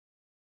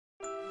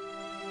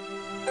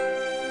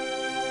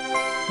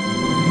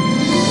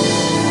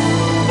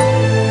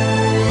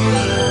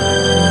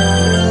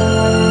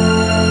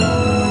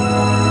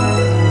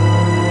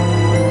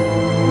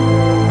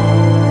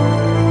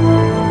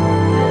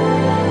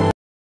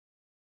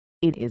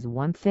It is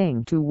one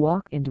thing to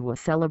walk into a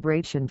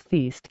celebration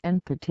feast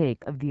and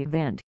partake of the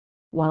event,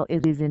 while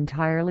it is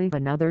entirely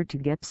another to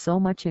get so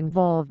much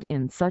involved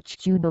in such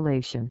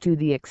jubilation to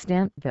the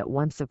extent that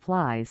one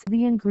supplies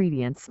the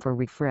ingredients for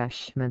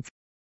refreshments.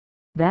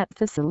 That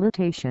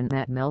facilitation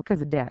that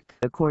Melchizedek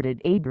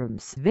accorded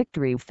Abram's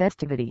victory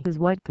festivity is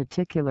what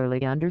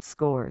particularly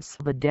underscores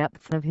the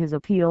depth of his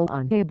appeal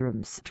on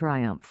Abram's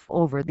triumph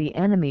over the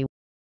enemy.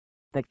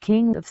 The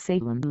king of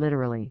Salem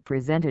literally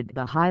presented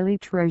the highly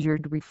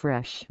treasured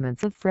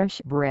refreshments of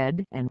fresh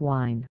bread and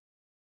wine.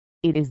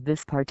 It is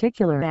this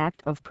particular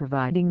act of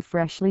providing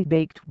freshly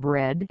baked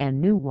bread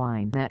and new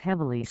wine that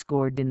heavily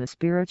scored in the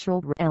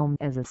spiritual realm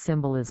as a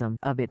symbolism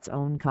of its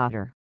own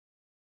character.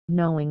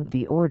 Knowing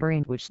the order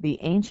in which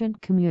the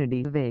ancient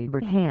community of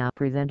Abraham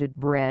presented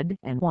bread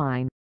and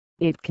wine,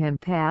 it can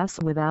pass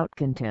without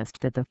contest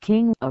that the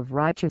King of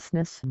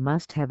Righteousness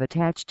must have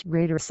attached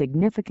greater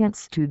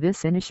significance to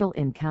this initial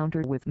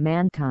encounter with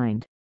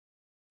mankind.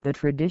 The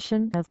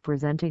tradition of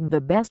presenting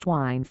the best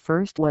wine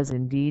first was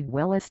indeed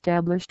well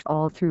established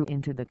all through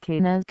into the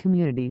Cana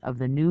community of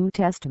the New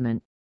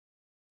Testament.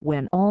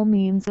 When all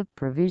means of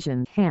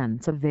provision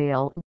hence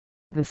avail,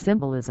 the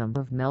symbolism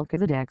of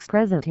Melchizedek's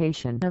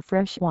presentation of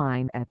fresh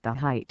wine at the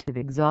height of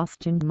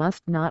exhaustion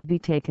must not be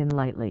taken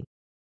lightly.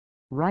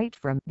 Right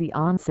from the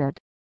onset,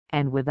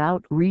 and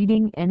without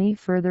reading any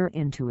further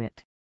into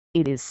it,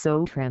 it is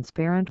so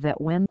transparent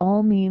that when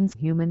all means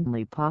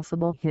humanly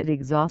possible hit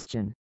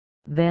exhaustion,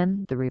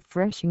 then the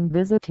refreshing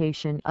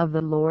visitation of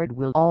the Lord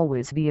will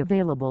always be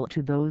available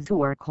to those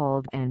who are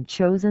called and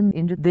chosen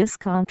into this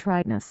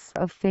contriteness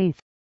of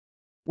faith.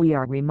 We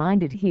are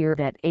reminded here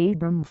that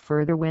Abram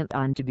further went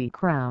on to be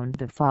crowned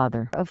the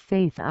father of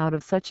faith out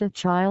of such a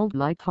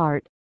childlike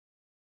heart.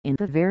 In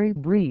the very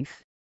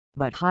brief,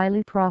 but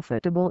highly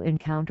profitable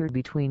encounter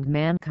between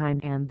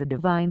mankind and the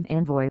divine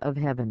envoy of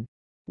heaven,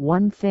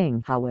 one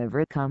thing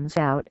however comes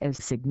out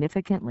as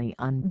significantly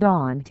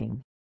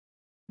undaunting.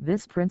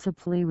 This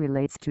principally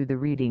relates to the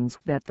readings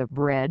that the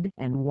bread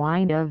and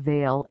wine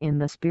avail in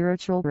the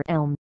spiritual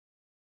realm.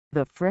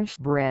 The fresh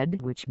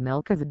bread which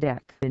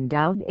Melchizedek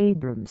endowed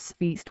Abram's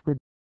feast with,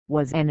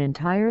 was an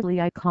entirely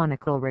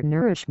iconical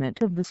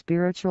renourishment of the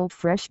spiritual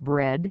fresh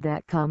bread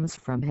that comes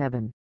from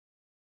heaven.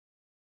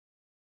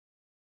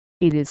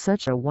 It is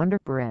such a wonder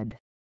bread,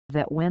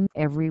 that when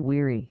every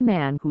weary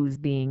man whose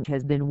being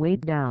has been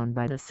weighed down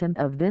by the sin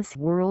of this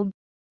world,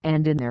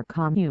 and in their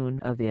commune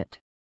of it,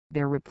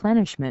 their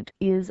replenishment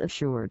is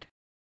assured,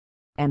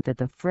 and that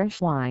the fresh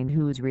wine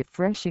whose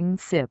refreshing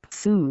sip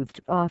soothed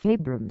off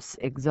Abram's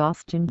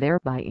exhaustion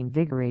thereby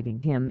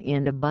invigorating him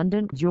in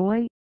abundant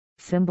joy,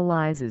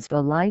 symbolizes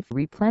the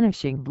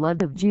life-replenishing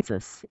blood of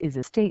Jesus is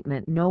a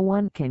statement no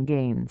one can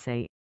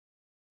gainsay.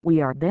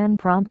 We are then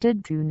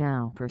prompted to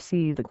now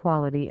perceive the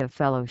quality of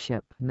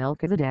fellowship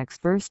Melchizedek's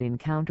first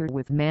encounter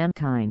with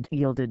mankind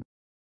yielded.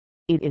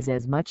 It is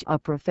as much a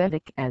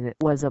prophetic as it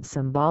was a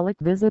symbolic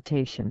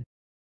visitation.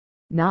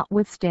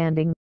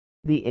 Notwithstanding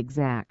the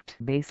exact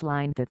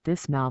baseline that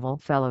this novel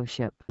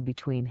fellowship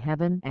between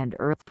heaven and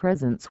earth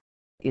presents,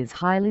 is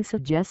highly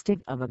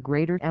suggestive of a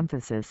greater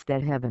emphasis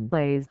that heaven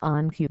plays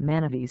on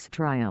humanity's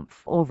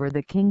triumph over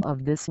the king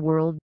of this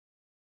world.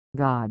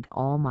 God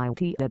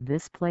Almighty at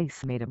this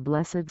place made a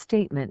blessed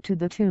statement to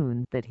the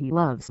tune that he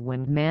loves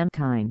when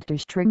mankind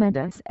does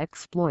tremendous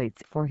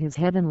exploits for his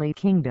heavenly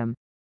kingdom.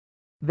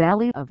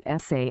 Valley of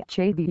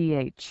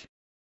Shavh.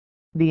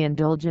 The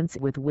indulgence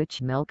with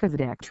which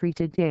Melchizedek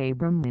treated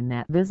Abram in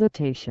that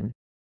visitation,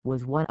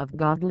 was one of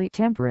godly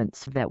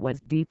temperance that was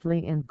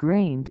deeply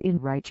ingrained in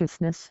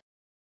righteousness.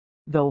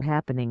 Though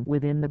happening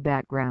within the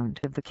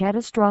background of the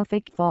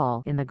catastrophic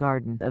fall in the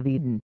Garden of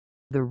Eden,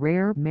 the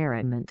rare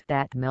merriment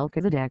that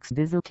Melchizedek's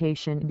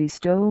visitation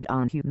bestowed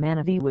on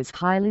humanity was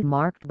highly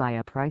marked by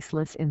a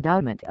priceless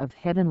endowment of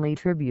heavenly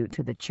tribute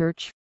to the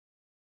Church.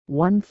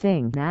 One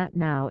thing that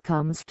now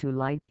comes to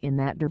light in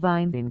that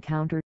divine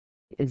encounter,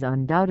 is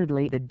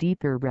undoubtedly the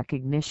deeper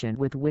recognition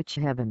with which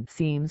heaven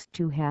seems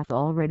to have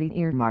already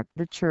earmarked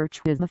the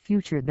Church as the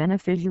future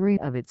beneficiary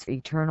of its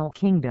eternal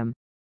kingdom.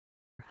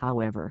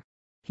 However,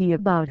 he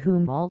about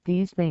whom all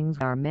these things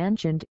are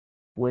mentioned,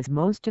 was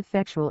most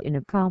effectual in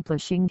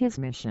accomplishing his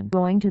mission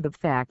owing to the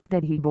fact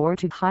that he bore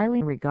two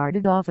highly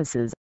regarded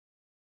offices.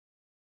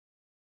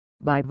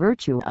 By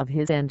virtue of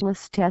his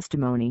endless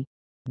testimony,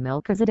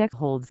 Melchizedek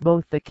holds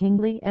both the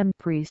kingly and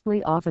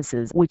priestly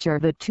offices which are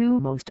the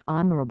two most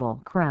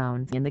honorable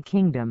crowns in the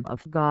kingdom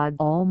of God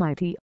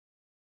Almighty.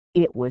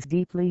 It was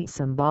deeply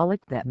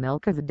symbolic that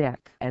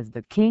Melchizedek as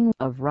the King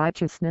of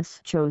Righteousness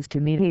chose to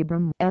meet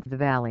Abram at the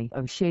Valley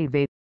of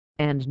Shavh,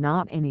 and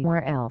not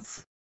anywhere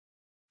else.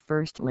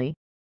 Firstly,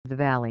 the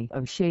Valley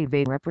of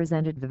Shavh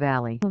represented the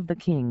Valley of the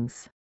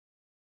Kings.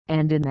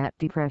 And in that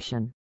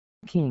depression,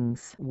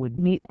 kings would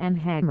meet and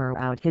hammer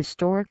out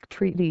historic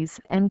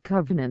treaties and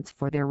covenants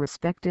for their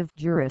respective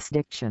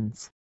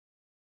jurisdictions.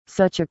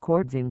 Such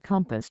accords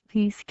encompassed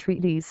peace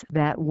treaties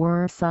that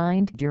were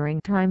signed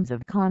during times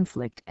of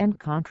conflict and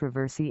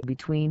controversy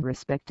between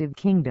respective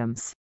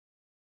kingdoms.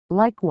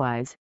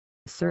 Likewise,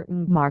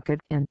 Certain market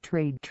and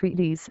trade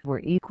treaties were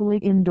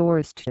equally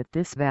endorsed at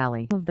this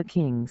Valley of the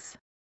Kings,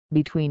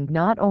 between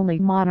not only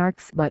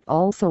monarchs but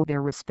also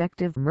their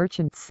respective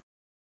merchants.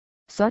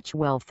 Such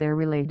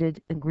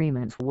welfare-related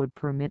agreements would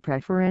permit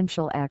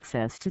preferential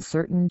access to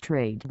certain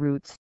trade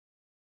routes.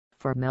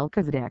 For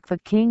Melchizedek the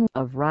King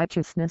of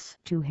Righteousness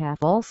to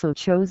have also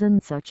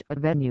chosen such a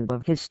venue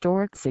of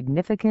historic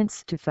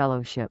significance to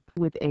fellowship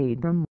with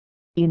Abram,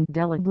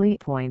 indelibly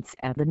points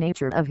at the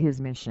nature of his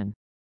mission.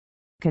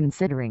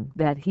 Considering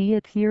that he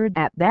appeared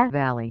at that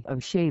Valley of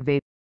Shaveh,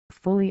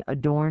 fully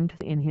adorned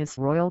in his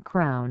royal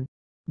crown,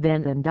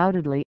 then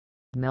undoubtedly,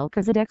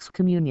 Melchizedek's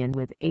communion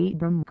with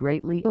Abram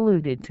greatly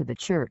alluded to the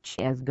Church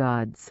as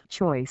God's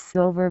choice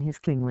over his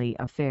kingly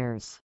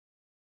affairs.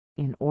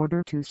 In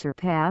order to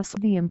surpass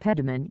the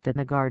impediment that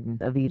the Garden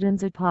of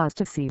Eden's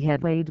apostasy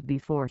had laid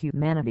before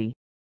humanity,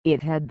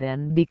 it had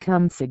then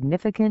become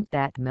significant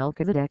that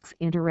Melchizedek's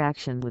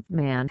interaction with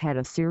man had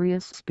a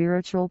serious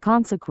spiritual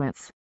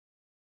consequence.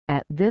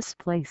 At this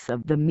place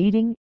of the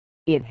meeting,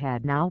 it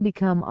had now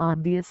become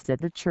obvious that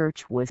the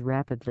Church was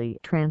rapidly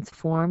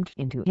transformed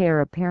into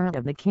heir apparent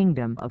of the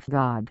kingdom of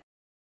God.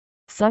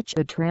 Such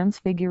a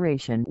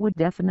transfiguration would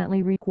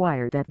definitely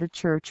require that the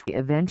Church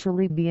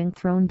eventually be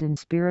enthroned in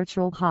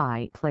spiritual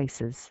high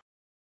places.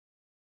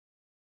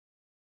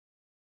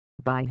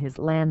 By his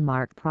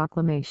landmark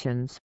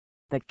proclamations,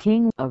 the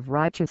King of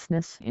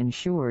Righteousness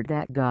ensured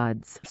that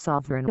God's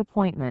sovereign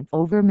appointment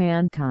over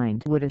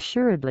mankind would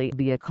assuredly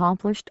be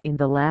accomplished in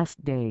the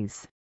last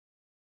days.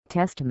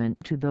 Testament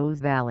to those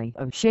Valley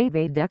of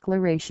Shaveh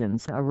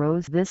declarations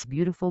arose this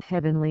beautiful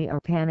heavenly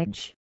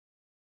appanage.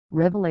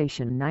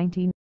 Revelation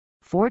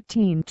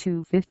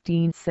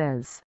 19:14-15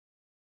 says,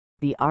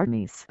 "The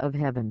armies of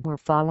heaven were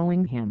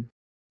following him,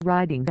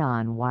 riding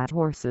on white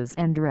horses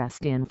and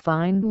dressed in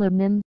fine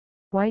linen,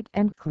 white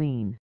and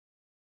clean.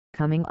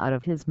 Coming out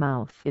of his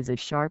mouth is a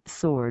sharp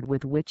sword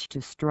with which to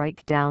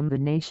strike down the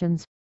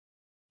nations.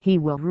 He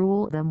will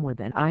rule them with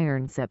an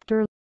iron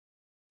scepter.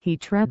 He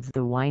treads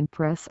the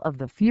winepress of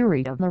the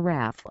fury of the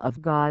wrath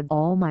of God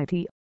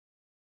Almighty."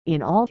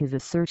 In all his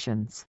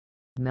assertions,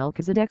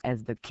 Melchizedek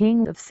as the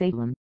King of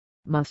Salem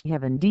must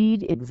have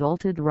indeed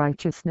exalted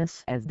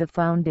righteousness as the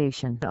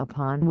foundation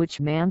upon which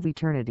man's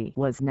eternity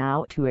was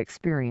now to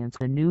experience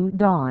a new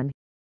dawn.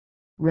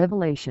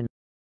 Revelation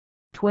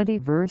 20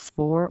 verse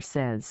 4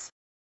 says,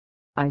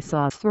 "I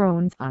saw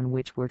thrones on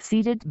which were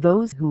seated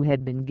those who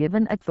had been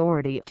given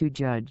authority to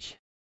judge."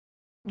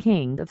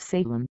 King of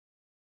Salem.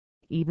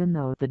 Even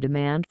though the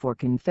demand for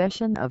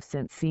confession of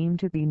sin seemed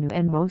to be new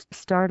and most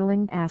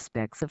startling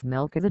aspects of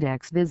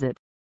Melchizedek's visit,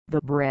 the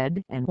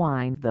bread and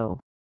wine though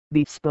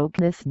bespoke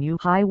this new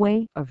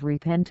highway of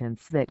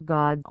repentance that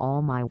God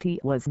Almighty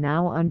was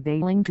now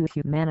unveiling to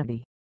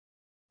humanity.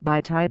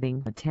 By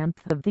tithing a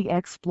tenth of the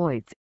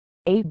exploits,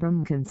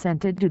 Abram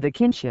consented to the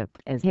kinship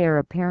as heir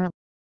apparent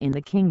in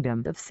the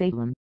kingdom of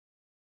Salem.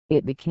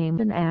 It became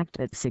an act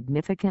that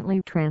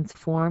significantly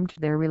transformed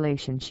their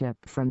relationship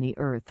from the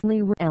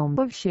earthly realm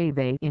of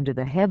Shaveh into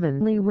the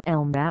heavenly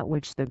realm at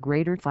which the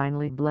greater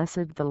finally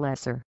blessed the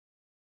lesser.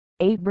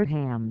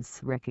 Abraham's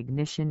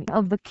recognition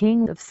of the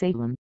King of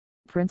Salem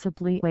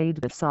principally laid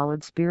the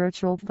solid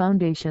spiritual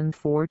foundation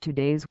for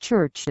today's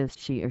church as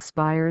she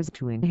aspires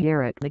to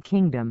inherit the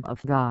kingdom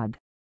of God.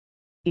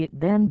 It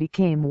then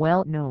became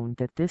well known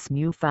that this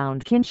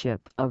newfound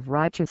kinship of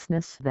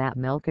righteousness that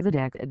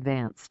Melchizedek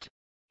advanced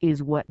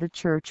is what the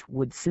Church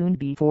would soon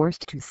be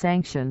forced to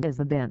sanction as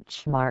the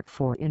benchmark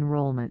for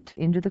enrollment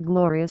into the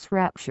glorious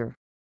rapture.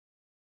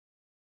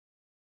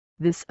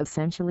 This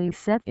essentially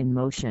set in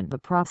motion the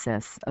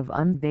process of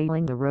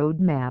unveiling the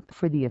roadmap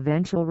for the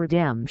eventual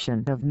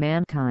redemption of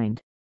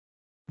mankind.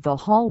 The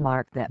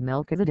hallmark that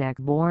Melchizedek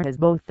bore as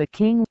both the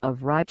King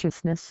of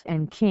Righteousness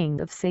and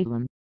King of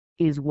Salem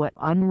is what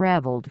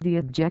unraveled the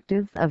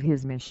objective of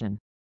his mission.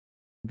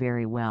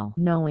 Very well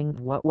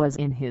knowing what was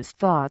in his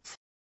thoughts,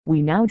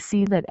 we now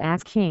see that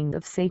as King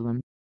of Salem,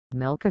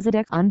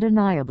 Melchizedek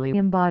undeniably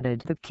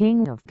embodied the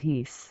King of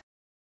Peace.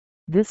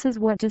 This is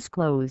what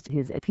disclosed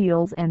his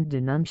appeals and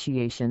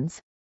denunciations,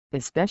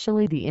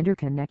 especially the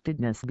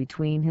interconnectedness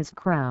between his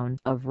crown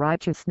of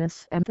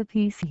righteousness and the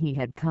peace he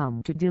had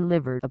come to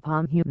deliver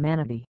upon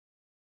humanity.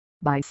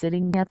 By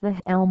sitting at the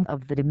helm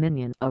of the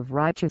dominion of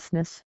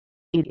righteousness,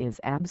 it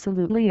is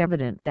absolutely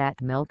evident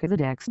that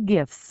Melchizedek's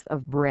gifts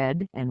of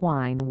bread and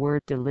wine were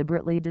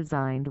deliberately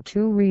designed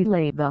to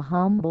relay the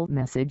humble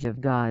message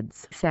of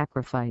God's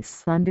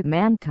sacrifice unto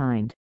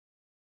mankind.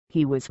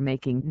 He was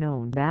making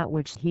known that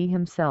which he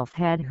himself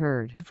had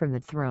heard from the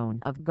throne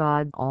of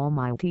God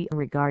Almighty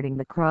regarding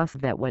the cross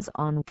that was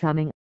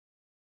oncoming.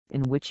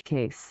 In which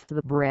case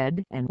the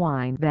bread and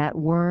wine that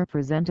were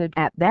presented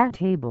at that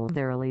table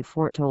verily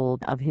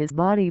foretold of his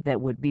body that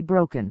would be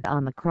broken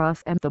on the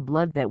cross and the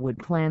blood that would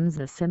cleanse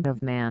the sin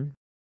of man.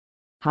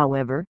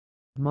 However,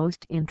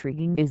 most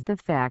intriguing is the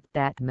fact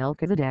that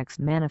Melchizedek's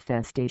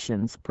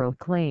manifestations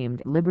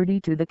proclaimed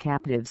liberty to the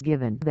captives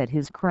given that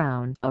his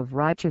crown of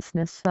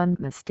righteousness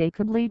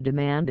unmistakably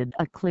demanded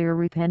a clear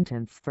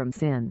repentance from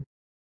sin.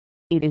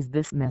 It is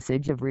this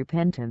message of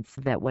repentance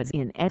that was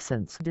in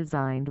essence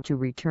designed to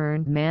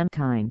return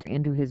mankind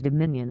into his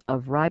dominion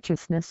of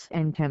righteousness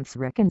and hence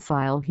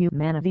reconcile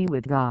humanity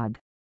with God.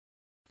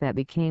 That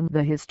became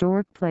the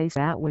historic place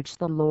at which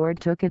the Lord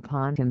took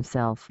upon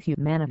himself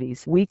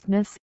humanity's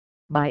weakness,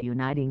 by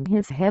uniting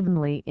his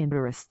heavenly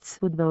interests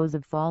with those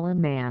of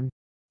fallen man,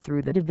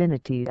 through the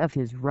divinity of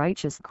his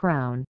righteous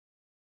crown.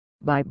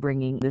 By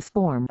bringing this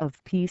form of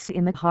peace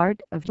in the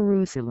heart of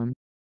Jerusalem,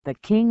 the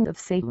King of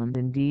Salem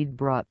indeed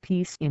brought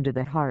peace into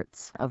the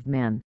hearts of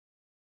men.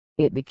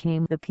 It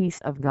became the peace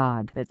of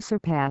God that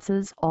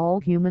surpasses all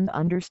human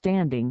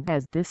understanding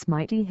as this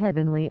mighty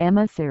heavenly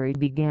emissary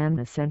began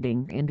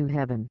ascending into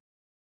heaven,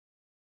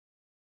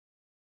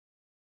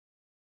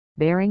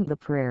 bearing the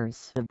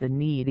prayers of the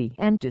needy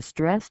and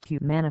distressed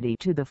humanity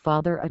to the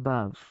Father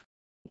above,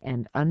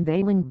 and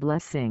unveiling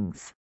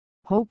blessings,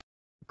 hope,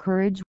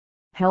 courage,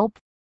 help,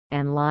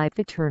 and life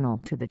eternal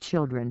to the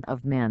children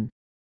of men.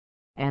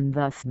 And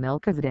thus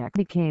Melchizedek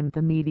became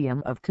the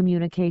medium of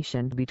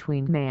communication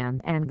between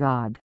man and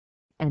God,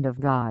 and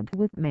of God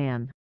with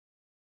man.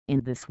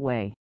 In this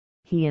way,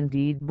 he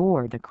indeed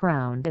bore the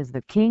crown as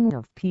the King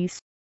of Peace,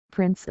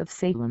 Prince of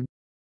Salem.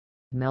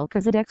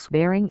 Melchizedek's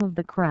bearing of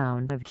the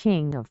crown of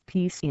King of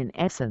Peace in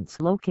essence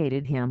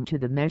located him to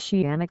the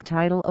messianic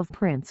title of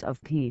Prince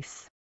of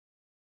Peace.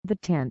 The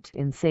tent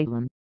in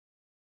Salem.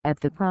 At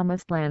the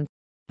Promised Land,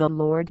 the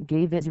Lord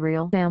gave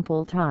Israel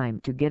ample time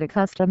to get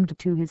accustomed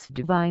to his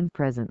divine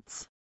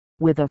presence,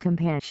 with a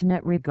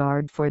compassionate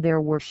regard for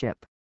their worship.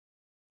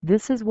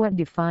 This is what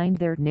defined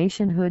their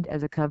nationhood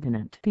as a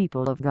covenant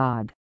people of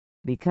God,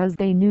 because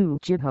they knew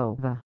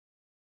Jehovah.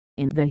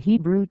 In the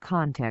Hebrew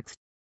context,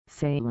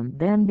 Salem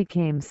then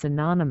became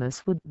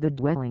synonymous with the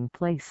dwelling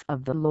place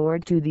of the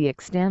Lord to the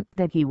extent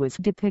that he was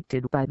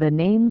depicted by the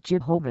name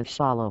Jehovah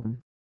Shalom.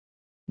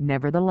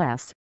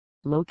 Nevertheless,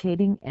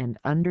 locating and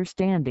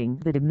understanding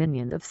the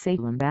dominion of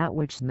Salem at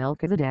which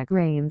Melchizedek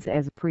reigns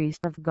as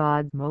priest of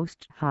God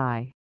Most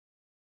High,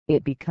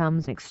 it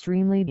becomes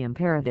extremely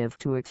imperative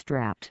to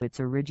extract its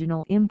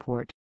original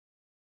import.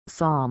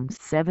 Psalms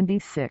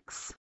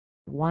 76,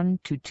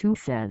 1-2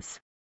 says,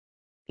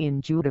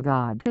 "In Judah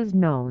God is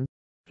known,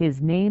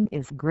 his name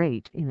is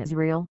great in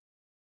Israel.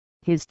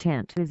 His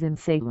tent is in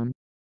Salem,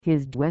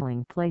 his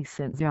dwelling place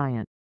in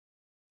Zion."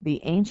 The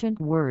ancient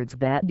words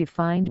that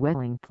define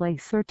dwelling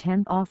place or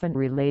tent often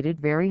related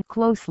very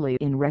closely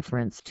in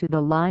reference to the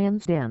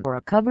lion's den or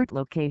a covered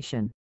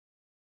location.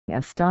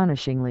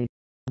 Astonishingly,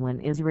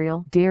 when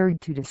Israel dared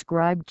to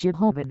describe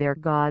Jehovah their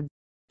God,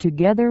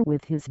 together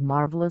with his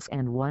marvelous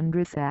and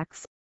wondrous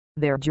acts,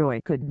 their joy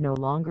could no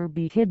longer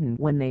be hidden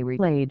when they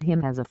relayed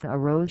him as a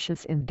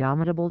ferocious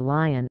indomitable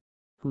lion,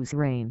 whose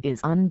reign is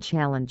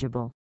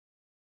unchallengeable.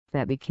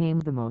 That became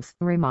the most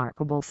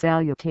remarkable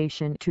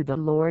salutation to the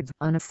Lord's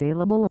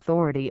unassailable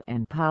authority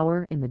and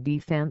power in the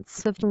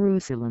defense of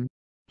Jerusalem,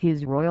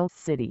 his royal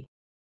city.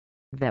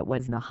 That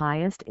was the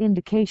highest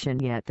indication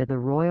yet that the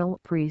royal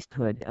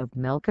priesthood of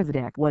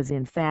Melchizedek was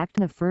in fact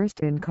the first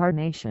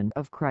incarnation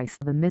of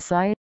Christ the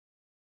Messiah.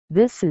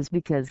 This is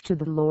because to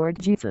the Lord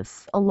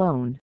Jesus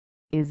alone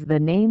is the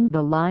name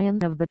the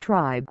Lion of the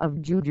tribe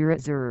of Judah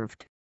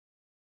reserved.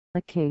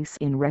 The case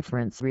in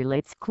reference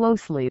relates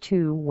closely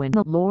to when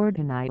the Lord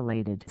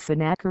annihilated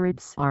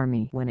Sennacherib's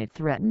army when it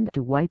threatened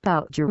to wipe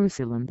out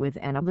Jerusalem with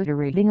an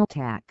obliterating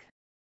attack.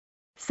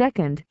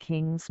 2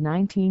 Kings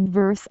 19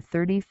 verse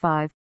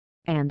 35,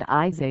 and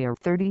Isaiah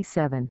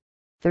 37,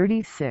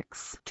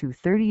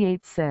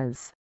 36-38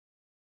 says,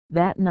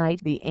 "That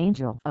night the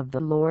angel of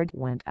the Lord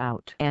went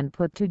out and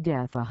put to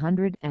death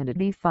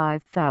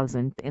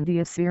 185,000 in the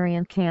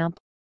Assyrian camp.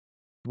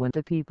 When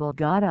the people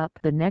got up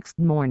the next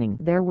morning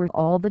there were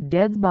all the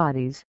dead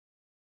bodies.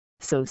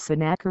 So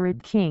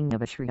Sennacherib king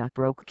of Assyria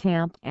broke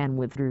camp and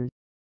withdrew.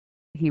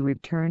 He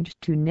returned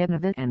to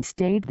Nineveh and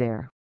stayed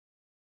there.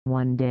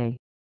 One day,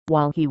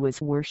 while he was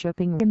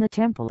worshipping in the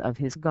temple of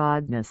his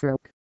god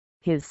Nisroch,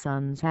 his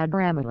sons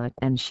Hadramelech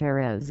and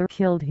Sharezer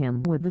killed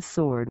him with the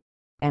sword,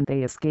 and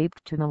they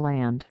escaped to the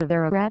land of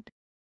Ararat.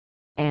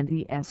 And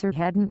the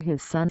Esarhaddon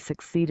his son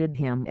succeeded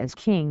him as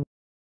king.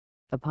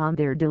 Upon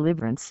their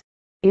deliverance,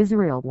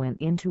 Israel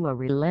went into a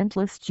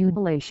relentless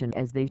jubilation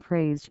as they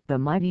praised the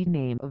mighty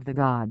name of the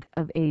God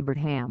of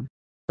Abraham,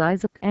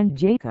 Isaac and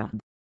Jacob.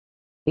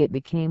 It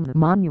became the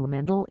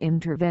monumental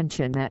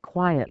intervention that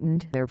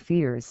quietened their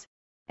fears,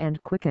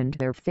 and quickened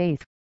their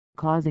faith,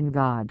 causing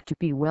God to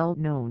be well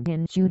known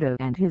in Judah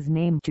and his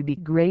name to be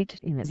great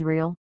in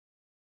Israel.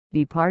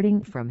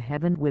 Departing from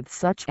heaven with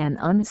such an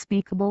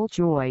unspeakable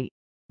joy,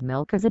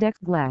 Melchizedek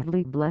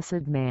gladly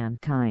blessed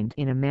mankind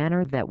in a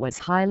manner that was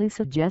highly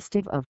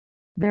suggestive of,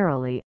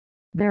 "Verily,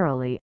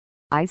 verily,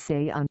 I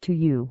say unto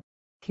you,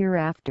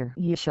 hereafter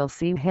ye shall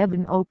see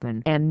heaven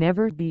open and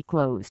never be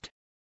closed."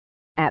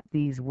 At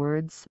these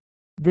words,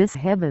 this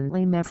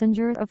heavenly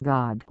messenger of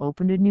God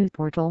opened a new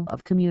portal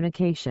of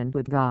communication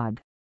with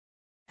God.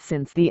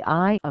 Since the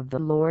eye of the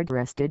Lord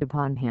rested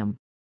upon him,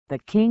 the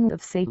king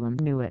of Salem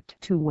knew it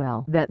too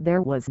well that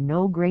there was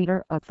no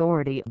greater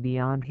authority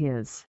beyond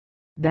his,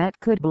 that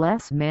could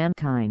bless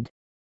mankind.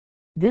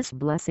 This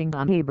blessing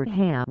on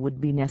Abraham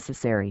would be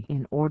necessary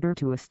in order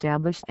to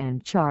establish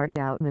and chart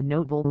out the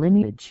noble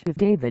lineage of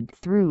David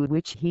through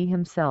which he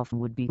himself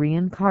would be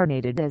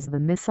reincarnated as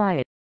the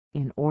Messiah,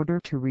 in order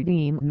to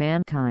redeem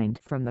mankind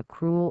from the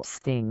cruel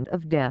sting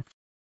of death.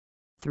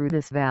 Through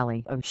this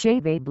valley of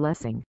Shaveh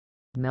blessing,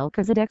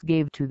 Melchizedek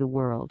gave to the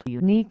world a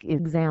unique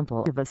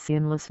example of a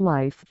sinless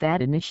life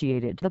that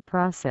initiated the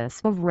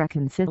process of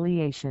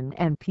reconciliation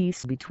and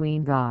peace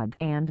between God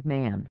and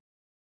man.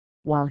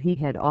 While he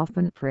had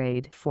often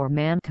prayed for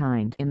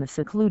mankind in the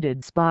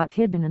secluded spot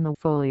hidden in the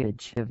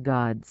foliage of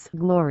God's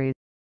glory,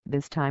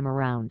 this time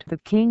around the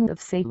king of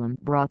Salem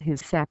brought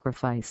his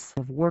sacrifice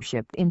of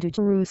worship into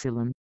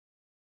Jerusalem.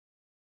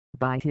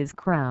 By his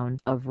crown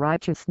of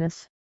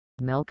righteousness,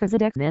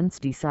 Melchizedek thence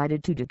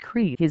decided to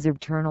decree his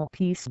eternal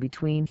peace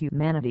between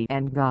humanity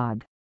and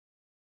God.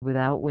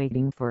 Without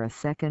waiting for a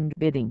second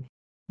bidding,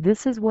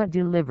 this is what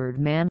delivered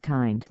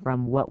mankind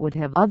from what would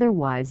have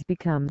otherwise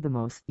become the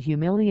most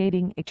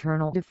humiliating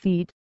eternal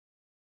defeat.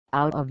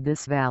 Out of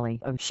this valley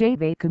of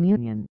Shaveh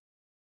communion,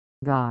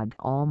 God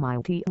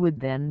Almighty would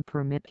then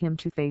permit him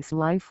to face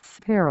life's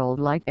peril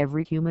like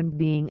every human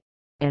being,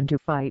 and to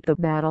fight the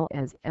battle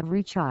as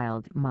every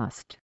child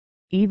must,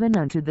 even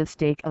unto the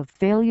stake of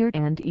failure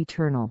and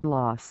eternal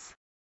loss.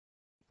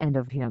 And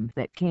of him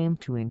that came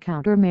to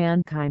encounter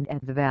mankind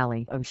at the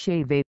valley of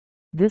Shaveh,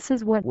 this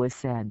is what was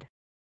said.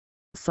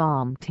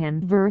 Psalm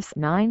 10 verse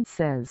 9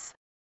 says,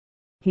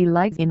 "He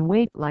lies in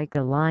wait like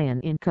a lion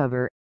in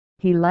cover,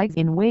 he lies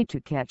in wait to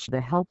catch the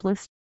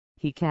helpless,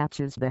 he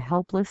catches the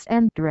helpless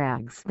and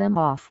drags them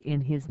off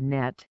in his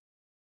net.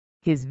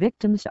 His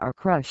victims are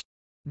crushed,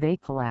 they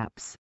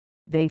collapse,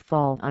 they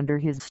fall under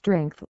his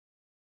strength."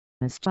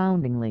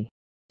 Astoundingly,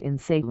 in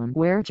Salem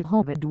where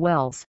Jehovah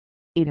dwells,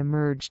 it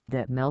emerged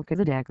that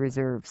Melchizedek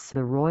reserves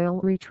the royal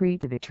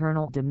retreat of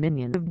eternal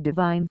dominion of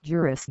divine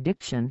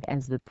jurisdiction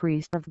as the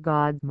priest of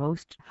God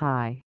Most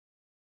High.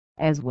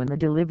 As when the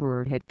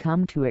deliverer had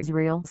come to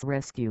Israel's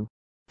rescue,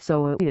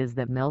 so it is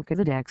that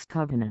Melchizedek's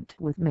covenant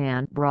with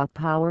man brought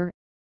power,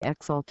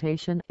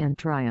 exaltation and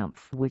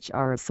triumph which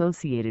are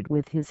associated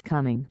with his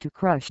coming to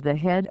crush the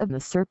head of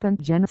the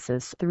serpent.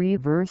 Genesis 3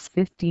 verse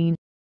 15.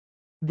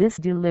 This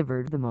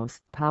delivered the most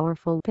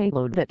powerful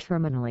payload that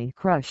terminally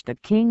crushed the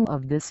king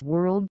of this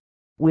world,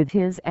 with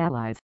his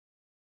allies,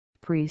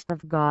 priest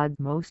of God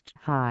Most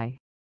High.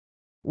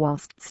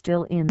 Whilst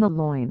still in the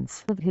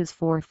loins of his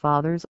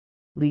forefathers,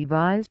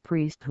 Levi's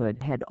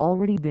priesthood had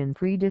already been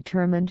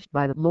predetermined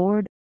by the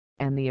Lord,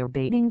 and the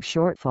abating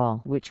shortfall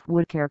which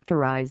would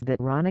characterize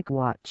the Aaronic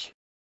watch.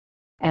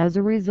 As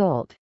a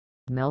result,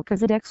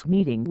 Melchizedek's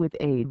meeting with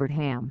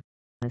Abraham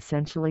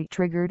essentially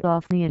triggered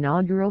off the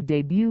inaugural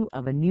debut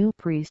of a new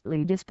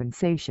priestly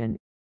dispensation,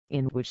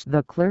 in which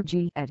the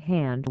clergy at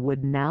hand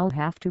would now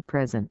have to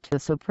present the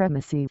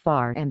supremacy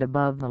far and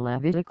above the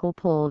Levitical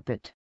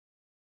pulpit.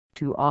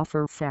 To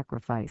offer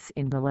sacrifice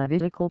in the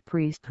Levitical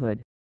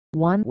priesthood,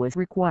 one was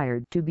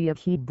required to be a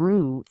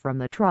Hebrew from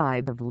the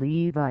tribe of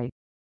Levi.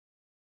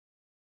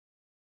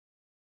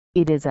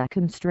 It is a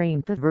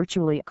constraint that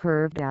virtually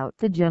curved out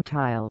the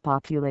Gentile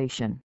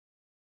population.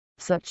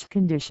 Such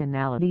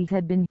conditionality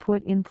had been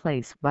put in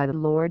place by the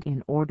Lord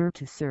in order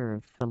to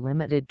serve a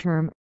limited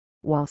term,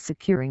 while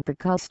securing the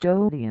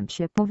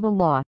custodianship of the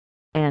law,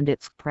 and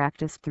its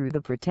practice through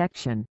the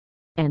protection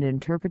and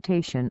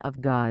interpretation of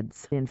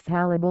God's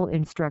infallible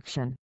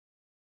instruction.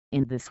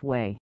 In this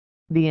way,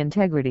 the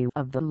integrity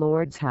of the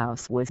Lord's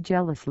house was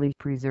jealously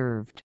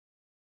preserved.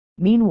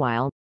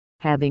 Meanwhile,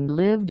 having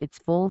lived its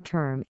full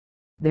term,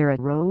 there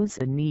arose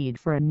a need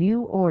for a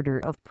new order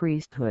of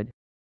priesthood,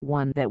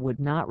 one that would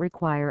not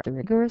require the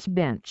rigorous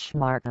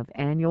benchmark of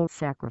annual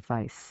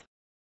sacrifice.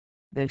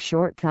 The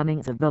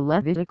shortcomings of the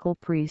Levitical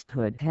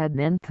priesthood had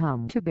then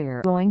come to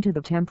bear owing to the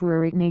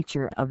temporary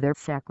nature of their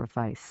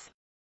sacrifice.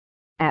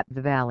 At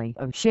the valley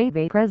of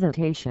Shaveh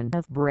presentation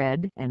of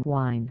bread and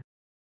wine,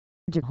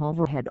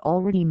 Jehovah had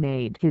already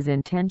made his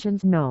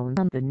intentions known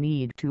on the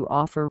need to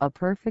offer a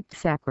perfect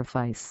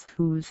sacrifice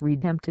whose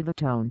redemptive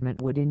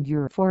atonement would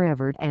endure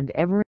forever and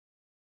ever.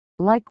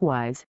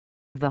 Likewise,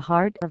 the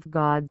heart of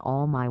God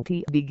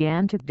Almighty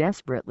began to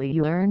desperately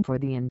yearn for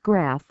the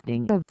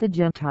engrafting of the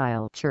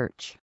Gentile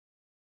church,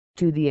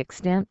 to the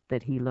extent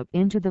that he looked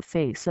into the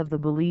face of the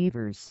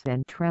believers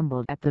and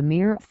trembled at the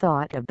mere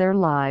thought of their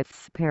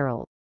life's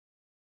peril.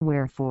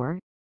 Wherefore,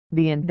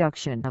 the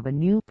induction of a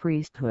new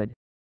priesthood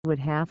would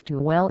have to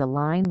well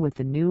align with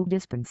the new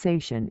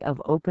dispensation of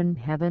open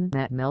heaven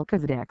that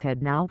Melchizedek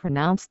had now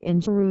pronounced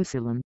in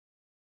Jerusalem.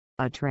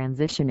 A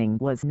transitioning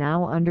was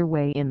now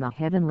underway in the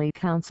heavenly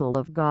council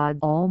of God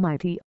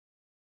Almighty.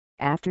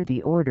 After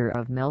the order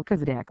of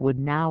Melchizedek would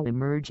now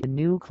emerge a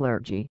new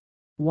clergy,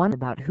 one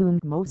about whom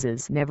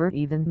Moses never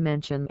even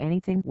mentioned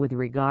anything with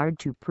regard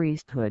to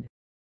priesthood.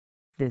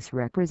 This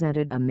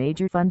represented a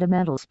major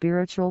fundamental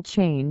spiritual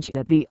change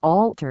at the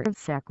altar of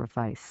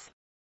sacrifice,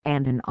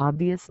 and an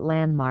obvious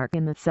landmark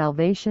in the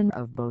salvation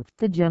of both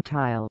the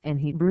Gentile and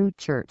Hebrew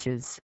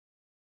churches.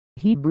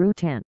 Hebrew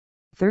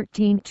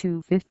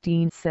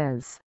 10:13-15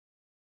 says,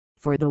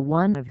 For the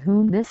one of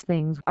whom these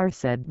things are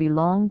said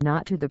belonged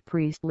not to the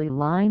priestly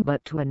line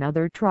but to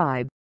another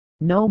tribe,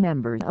 no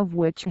member of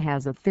which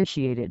has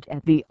officiated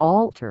at the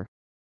altar.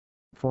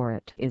 For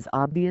it is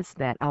obvious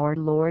that our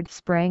Lord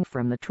sprang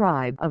from the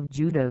tribe of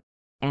Judah,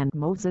 and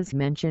Moses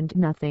mentioned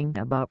nothing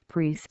about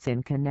priests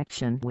in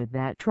connection with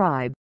that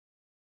tribe.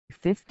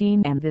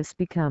 15 And this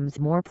becomes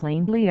more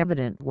plainly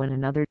evident when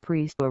another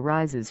priest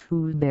arises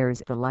who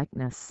bears the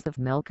likeness of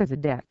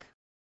Melchizedek.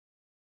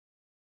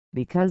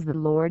 Because the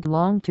Lord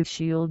longed to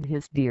shield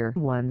his dear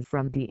one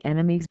from the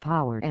enemy's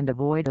power and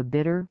avoid a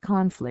bitter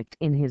conflict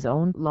in his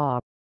own law,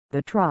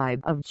 the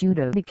tribe of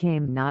Judah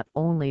became not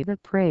only the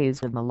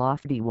praise of the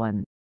lofty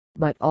one,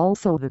 but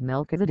also the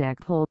Melchizedek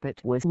pulpit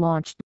was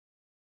launched,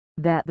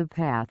 that the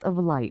path of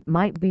light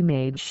might be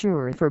made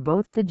sure for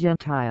both the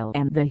Gentile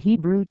and the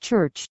Hebrew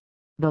church.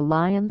 The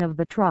Lion of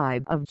the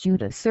tribe of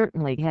Judah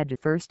certainly had to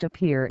first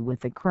appear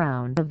with the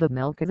crown of the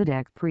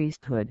Melchizedek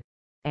priesthood,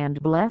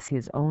 and bless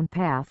his own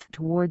path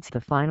towards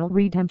the final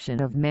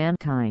redemption of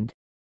mankind.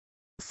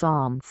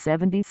 Psalm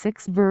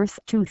 76 verse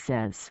 2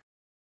 says,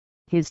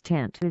 "His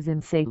tent is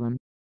in Salem,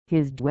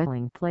 his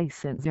dwelling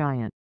place in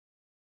Zion."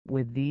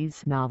 With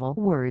these novel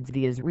words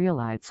the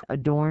Israelites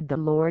adored the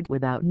Lord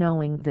without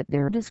knowing that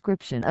their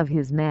description of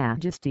his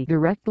majesty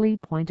directly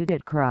pointed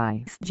at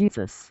Christ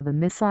Jesus the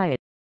Messiah,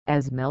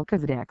 as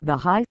Melchizedek the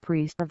high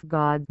priest of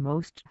God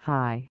Most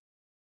High.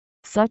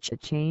 Such a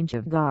change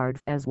of guard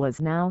as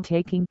was now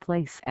taking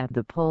place at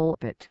the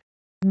pulpit,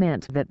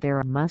 meant that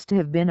there must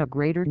have been a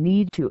greater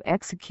need to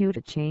execute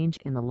a change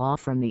in the law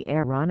from the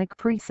Aaronic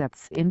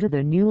precepts into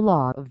the new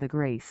law of the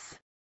grace.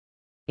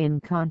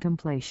 In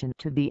contemplation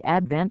to the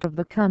advent of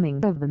the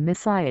coming of the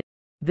Messiah,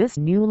 this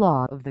new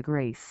law of the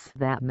grace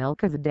that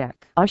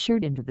Melchizedek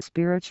ushered into the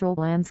spiritual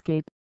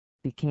landscape,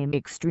 became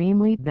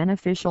extremely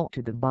beneficial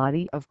to the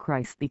body of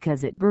Christ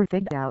because it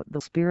birthed out the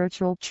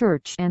spiritual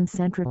church and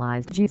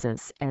centralized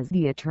Jesus as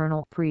the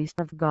eternal priest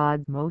of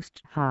God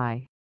Most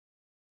High.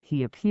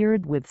 He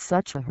appeared with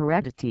such a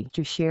heredity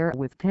to share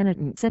with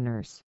penitent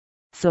sinners,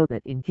 so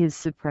that in his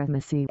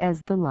supremacy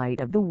as the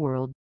light of the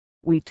world,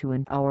 we too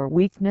in our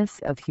weakness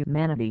of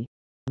humanity,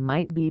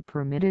 might be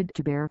permitted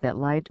to bear that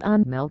light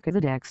on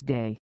Melchizedek's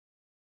day.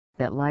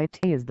 That light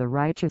is the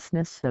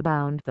righteousness that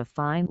bound the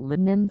fine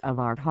linen of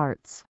our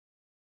hearts.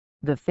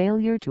 The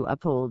failure to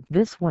uphold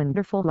this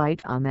wonderful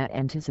light on that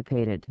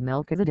anticipated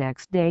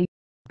Melchizedek's day,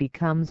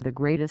 becomes the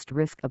greatest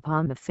risk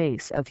upon the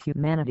face of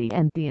humanity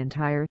and the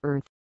entire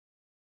earth.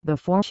 The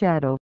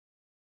foreshadow.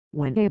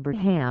 When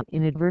Abraham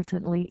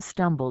inadvertently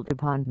stumbled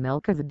upon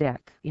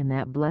Melchizedek in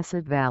that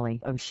blessed valley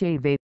of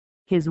Shaveh,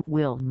 his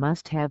will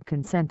must have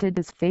consented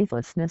as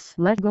faithlessness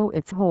let go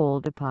its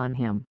hold upon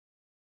him.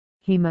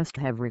 He must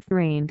have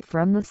refrained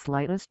from the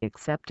slightest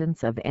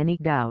acceptance of any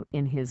doubt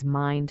in his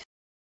mind.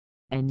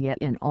 And yet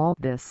in all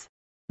this,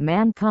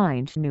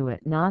 mankind knew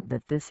it not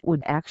that this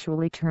would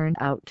actually turn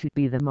out to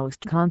be the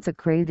most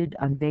consecrated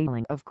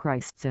unveiling of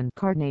Christ's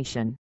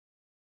incarnation.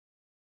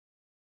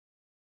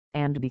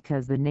 And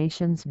because the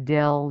nations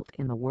dealt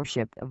in the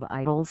worship of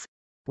idols,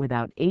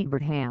 without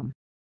Abraham,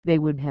 they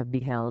would have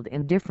beheld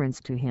indifference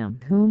to him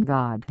whom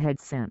God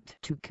had sent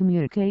to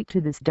communicate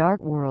to this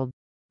dark world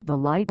the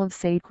light of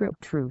sacred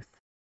truth.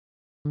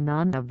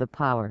 None of the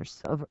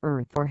powers of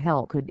earth or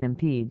hell could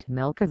impede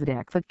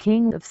Melchizedek the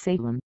king of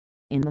Salem,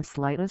 in the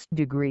slightest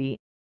degree,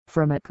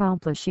 from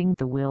accomplishing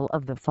the will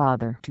of the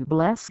Father to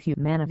bless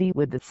humanity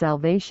with the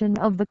salvation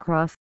of the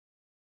cross.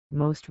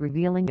 Most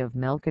revealing of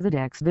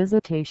Melchizedek's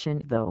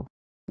visitation though,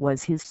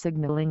 was his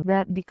signaling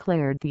that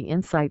declared the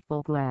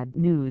insightful glad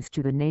news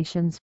to the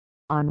nations,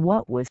 on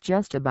what was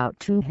just about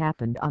to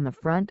happen on the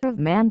front of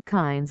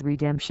mankind's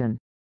redemption.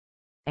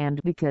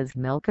 And because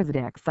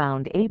Melchizedek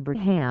found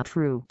Abraham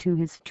true to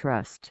his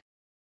trust,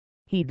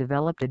 he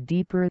developed a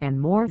deeper and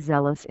more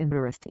zealous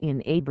interest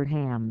in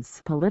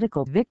Abraham's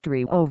political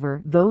victory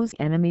over those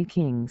enemy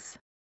kings.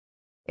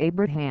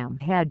 Abraham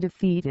had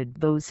defeated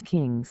those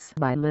kings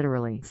by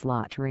literally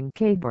slaughtering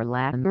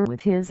Chedorlaomer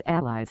with his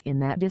allies in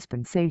that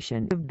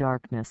dispensation of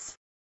darkness.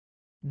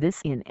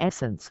 This in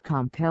essence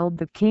compelled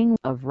the King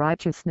of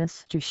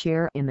Righteousness to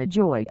share in the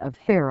joy of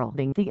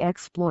heralding the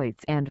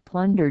exploits and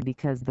plunder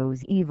because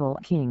those evil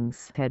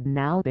kings had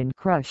now been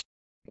crushed,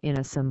 in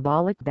a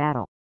symbolic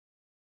battle.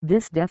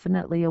 This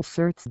definitely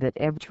asserts that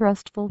every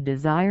trustful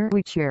desire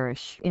we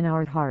cherish in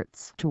our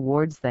hearts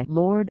towards the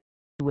Lord,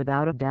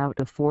 without a doubt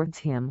affords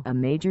him a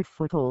major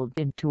foothold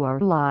into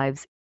our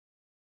lives.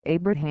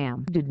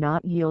 Abraham did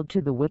not yield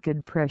to the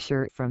wicked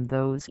pressure from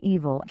those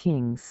evil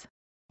kings,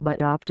 but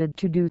opted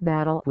to do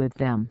battle with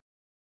them.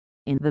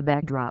 In the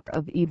backdrop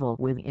of evil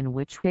within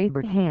which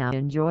Abraham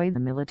enjoyed the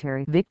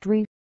military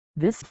victory,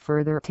 this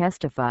further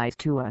testifies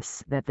to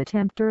us that the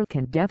tempter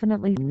can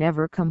definitely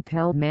never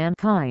compel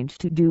mankind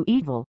to do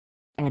evil,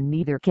 and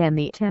neither can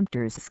the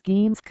tempter's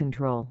schemes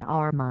control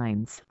our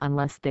minds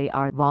unless they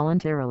are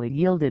voluntarily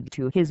yielded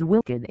to his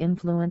wicked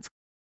influence.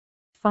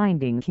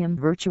 Finding him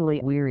virtually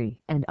weary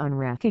and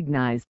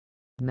unrecognized,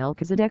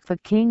 Melchizedek, the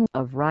king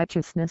of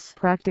righteousness,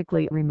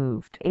 practically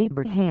removed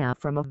Abraham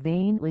from a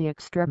vainly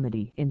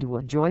extremity into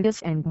a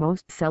joyous and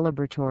most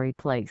celebratory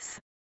place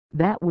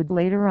that would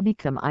later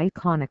become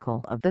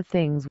iconical of the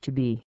things to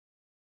be.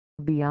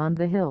 Beyond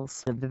the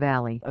hills of the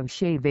valley of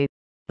Shaveh,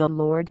 the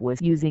Lord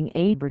was using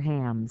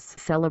Abraham's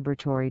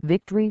celebratory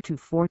victory to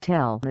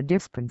foretell the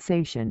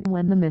dispensation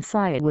when the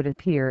Messiah would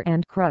appear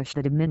and crush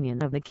the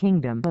dominion of the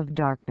kingdom of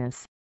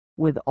darkness,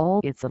 with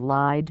all its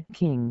allied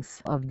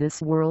kings of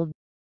this world.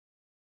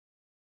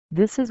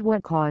 This is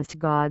what caused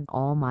God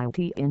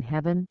Almighty in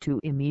heaven to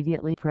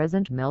immediately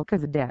present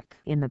Melchizedek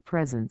in the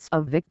presence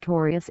of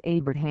victorious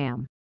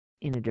Abraham,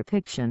 in a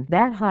depiction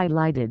that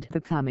highlighted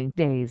the coming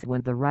days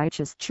when the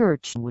righteous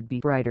church would be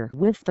brighter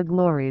with the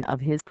glory of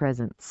his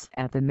presence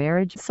at the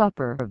marriage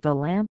supper of the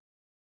Lamb.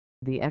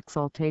 The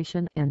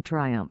exaltation and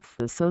triumph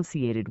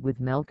associated with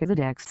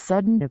Melchizedek's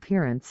sudden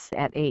appearance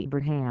at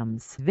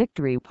Abraham's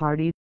victory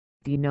party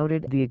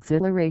denoted the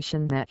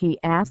exhilaration that he,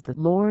 as the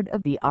Lord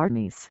of the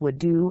armies, would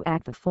do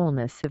at the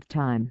fullness of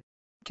time,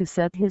 to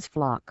set his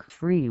flock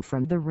free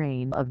from the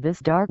reign of this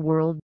dark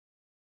world.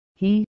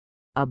 He,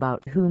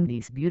 about whom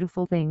these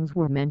beautiful things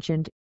were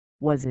mentioned,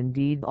 was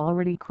indeed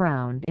already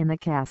crowned in the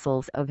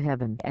castles of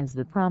heaven as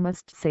the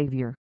promised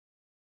Savior.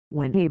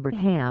 When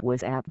Abraham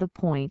was at the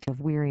point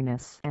of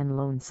weariness and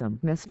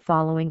lonesomeness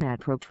following that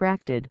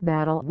protracted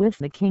battle with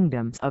the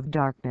kingdoms of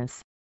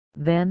darkness,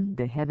 then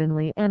the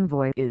heavenly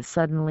envoy is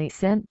suddenly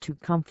sent to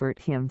comfort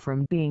him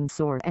from being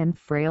sore and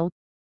frail.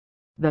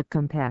 The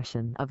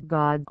compassion of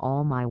God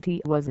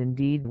Almighty was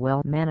indeed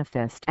well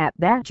manifest at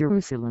that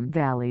Jerusalem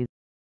valley.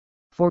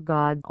 For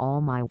God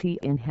Almighty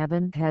in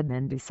heaven had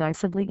then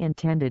decisively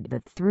intended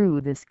that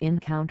through this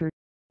encounter,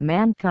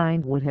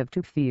 mankind would have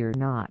to fear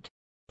not.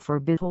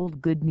 For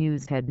behold, good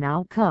news had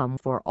now come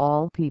for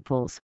all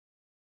peoples,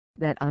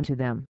 that unto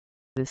them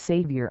the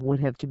Saviour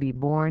would have to be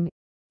born,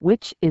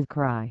 which is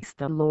Christ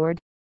the Lord.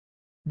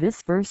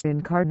 This first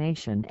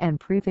incarnation and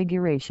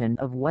prefiguration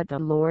of what the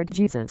Lord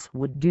Jesus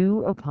would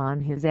do upon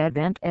his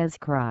advent as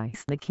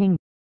Christ the King,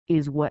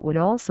 is what would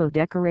also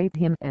decorate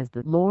him as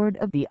the Lord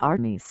of the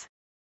armies.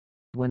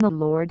 When the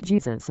Lord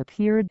Jesus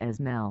appeared as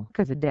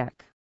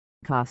Melchizedek,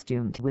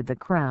 costumed with the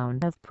crown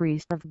of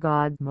priest of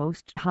God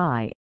Most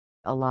High,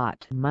 a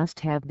lot must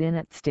have been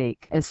at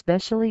stake,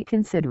 especially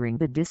considering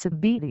the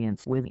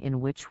disobedience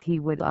within which he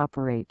would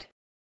operate.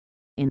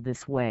 In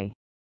this way,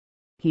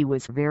 he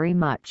was very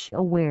much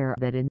aware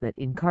that in that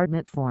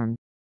incarnate form,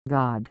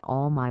 God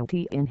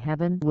Almighty in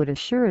heaven would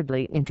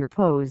assuredly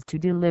interpose to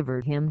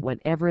deliver him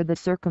whatever the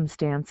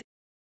circumstance.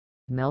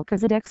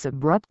 Melchizedek's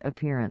abrupt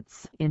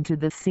appearance into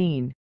the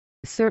scene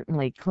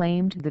certainly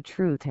claimed the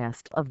true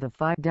test of the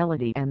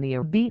fidelity and the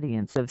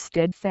obedience of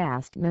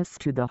steadfastness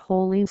to the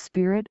Holy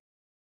Spirit,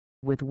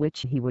 with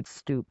which he would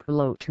stoop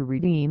low to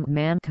redeem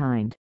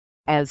mankind,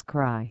 as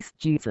Christ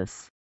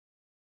Jesus.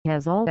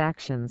 As all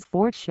actions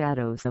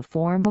foreshadows a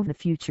form of the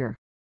future,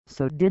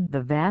 so did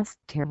the vast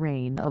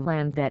terrain of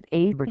land that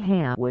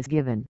Abraham was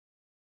given,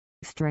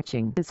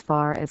 stretching as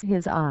far as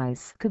his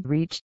eyes could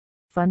reach,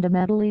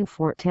 fundamentally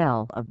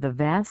foretell of the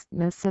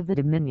vastness of the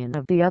dominion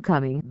of the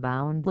upcoming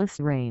boundless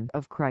reign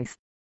of Christ.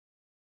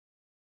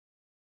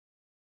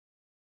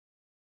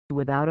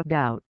 Without a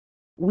doubt,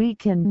 we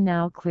can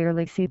now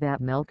clearly see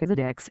that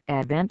Melchizedek's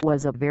advent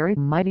was a very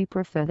mighty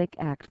prophetic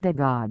act that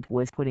God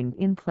was putting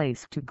in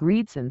place to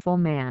greet sinful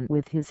man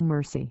with his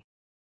mercy.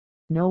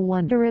 No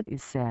wonder it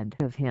is said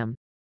of him,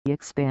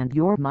 "Expand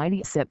your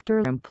mighty scepter,"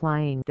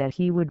 implying that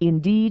he would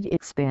indeed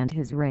expand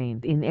his reign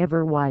in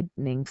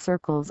ever-widening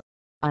circles,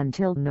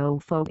 until no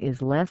foe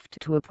is left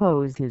to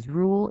oppose his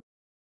rule.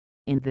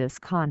 In this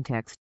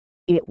context,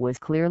 it was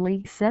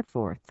clearly set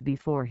forth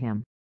before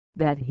him,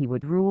 that he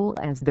would rule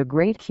as the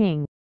great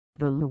king,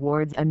 the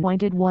Lord's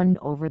anointed one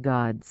over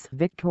God's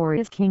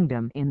victorious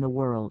kingdom in the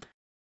world.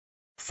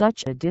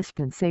 Such a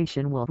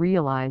dispensation will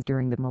realize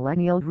during the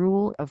millennial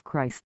rule of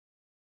Christ.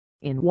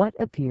 In what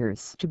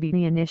appears to be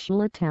the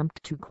initial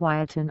attempt to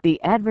quieten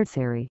the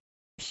adversary,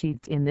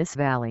 sheathed in this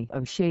valley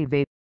of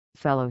Shaveh,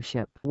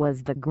 fellowship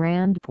was the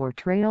grand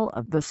portrayal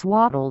of the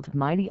swaddled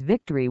mighty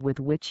victory with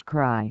which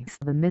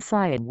Christ the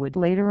Messiah would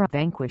later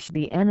vanquish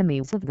the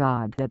enemies of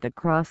God at the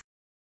cross.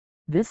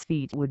 This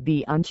feat would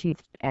be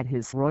unsheathed at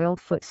his royal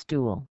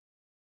footstool.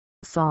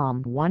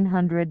 Psalm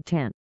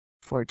 110,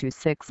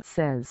 4-6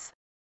 says,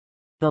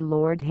 "The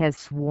Lord has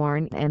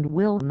sworn and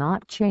will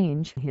not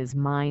change his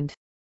mind.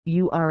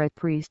 You are a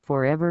priest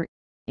forever,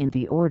 in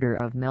the order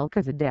of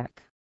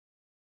Melchizedek.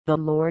 The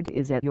Lord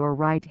is at your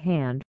right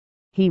hand.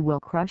 He will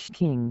crush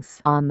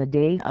kings on the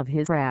day of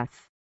his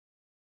wrath.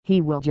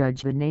 He will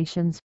judge the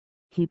nations,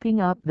 heaping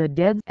up the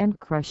dead and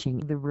crushing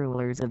the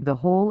rulers of the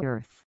whole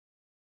earth."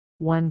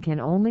 One can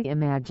only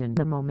imagine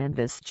the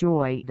momentous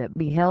joy that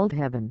beheld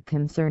heaven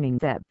concerning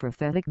that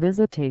prophetic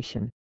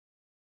visitation.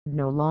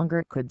 No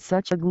longer could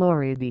such a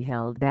glory be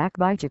held back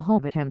by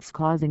Jehovah, hence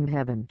causing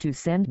heaven to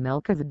send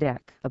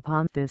Melchizedek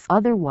upon this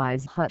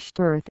otherwise hushed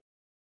earth.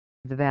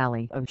 The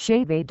Valley of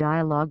Shavuot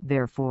dialogue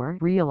therefore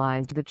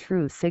realized the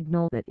true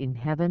signal that in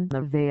heaven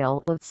the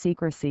veil of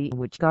secrecy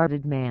which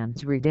guarded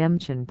man's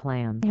redemption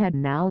plan had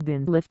now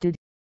been lifted.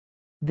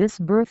 This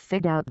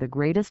birthed out the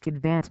greatest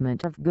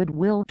advancement of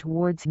goodwill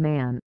towards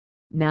man,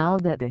 now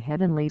that the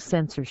heavenly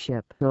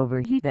censorship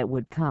over he that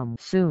would come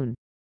soon,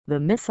 the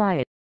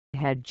Messiah,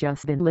 had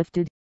just been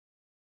lifted.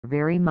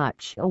 Very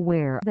much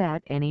aware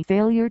that any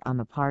failure on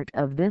the part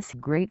of this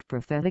great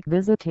prophetic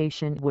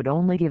visitation would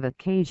only give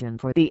occasion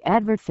for the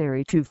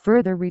adversary to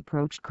further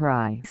reproach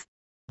Christ,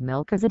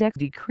 Melchizedek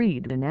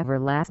decreed an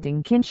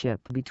everlasting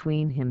kinship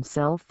between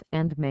himself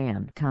and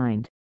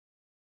mankind.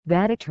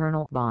 That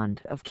eternal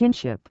bond of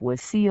kinship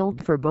was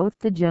sealed for both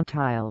the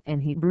Gentile and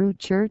Hebrew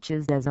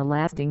churches as a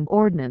lasting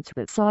ordinance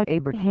that saw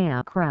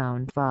Abraham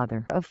crowned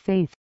father of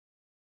faith.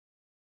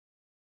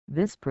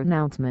 This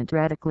pronouncement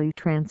radically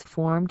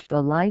transformed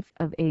the life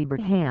of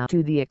Abraham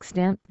to the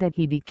extent that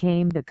he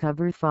became the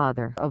cover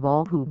father of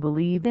all who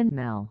believed in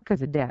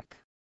Melchizedek,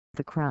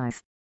 the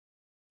Christ.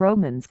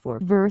 Romans 4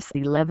 verse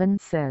 11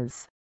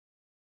 says,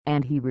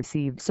 "And he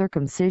received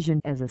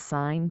circumcision as a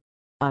sign,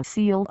 a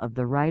seal of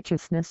the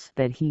righteousness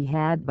that he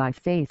had by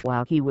faith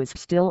while he was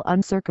still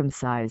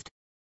uncircumcised.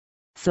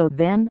 So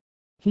then,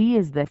 he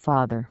is the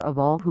father of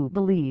all who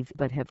believe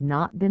but have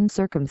not been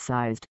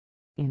circumcised,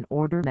 in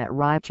order that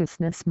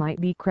righteousness might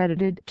be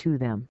credited to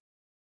them."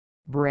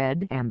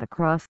 Bread and the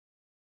cross.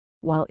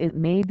 While it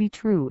may be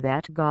true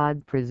that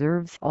God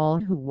preserves all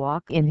who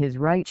walk in his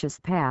righteous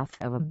path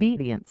of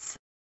obedience,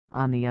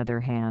 on the other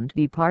hand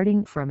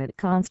departing from it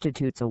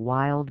constitutes a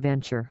wild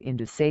venture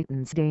into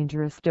Satan's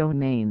dangerous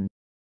domain.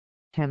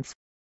 Hence,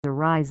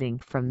 arising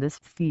from this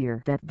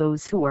fear that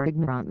those who are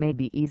ignorant may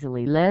be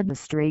easily led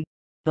astray,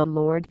 the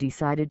Lord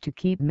decided to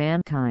keep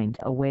mankind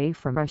away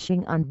from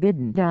rushing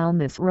unbidden down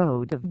this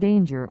road of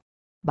danger,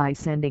 by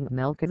sending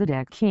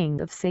Melchizedek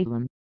king of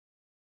Salem.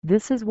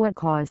 This is what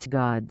caused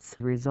God's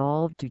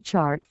resolve to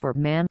chart for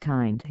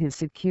mankind his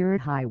secure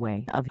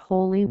highway of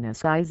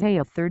holiness.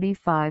 Isaiah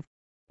 35,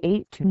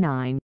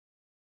 8-9.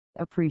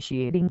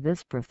 Appreciating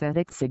this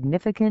prophetic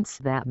significance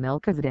that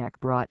Melchizedek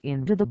brought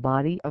into the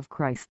body of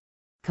Christ,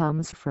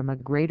 comes from a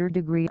greater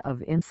degree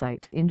of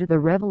insight into the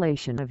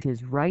revelation of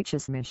his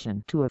righteous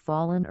mission to a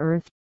fallen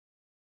earth.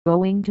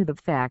 Owing to the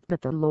fact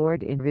that the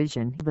Lord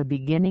envisioned the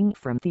beginning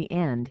from the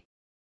end,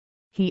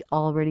 he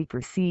already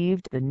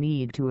perceived the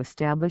need to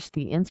establish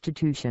the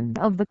institution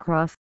of the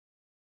cross,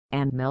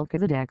 and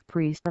Melchizedek,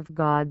 priest of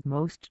God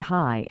Most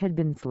High, had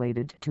been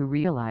slated to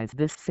realize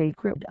this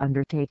sacred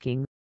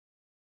undertaking.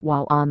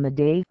 While on the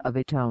Day of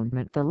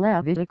Atonement the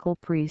Levitical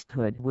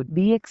priesthood would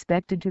be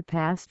expected to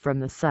pass from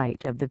the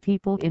sight of the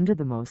people into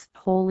the most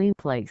holy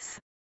place,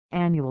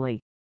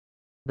 annually,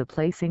 the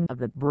placing of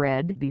the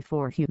bread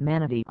before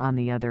humanity on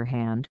the other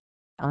hand,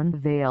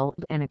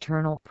 unveiled an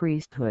eternal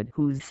priesthood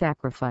whose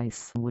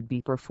sacrifice would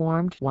be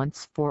performed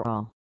once for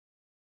all.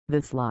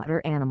 The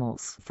slaughter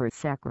animals for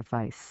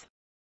sacrifice,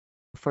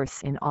 for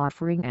sin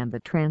offering, and the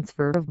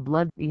transfer of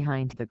blood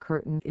behind the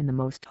curtain in the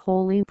most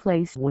holy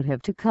place would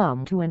have to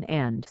come to an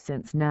end,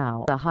 since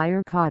now the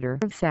higher order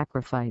of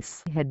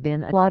sacrifice had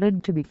been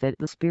allotted to befit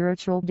the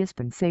spiritual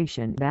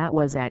dispensation that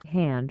was at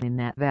hand in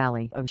that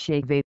valley of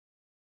Shavuot.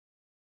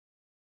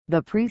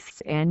 The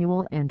priest's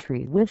annual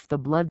entry with the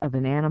blood of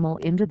an animal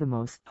into the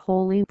most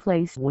holy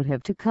place would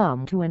have to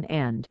come to an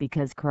end,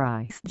 because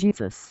Christ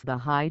Jesus, the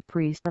high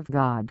priest of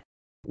God,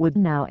 would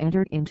now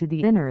enter into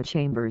the inner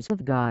chambers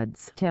of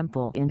God's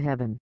temple in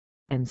heaven,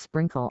 and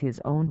sprinkle his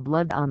own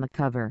blood on the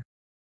cover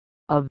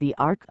of the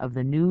Ark of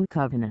the New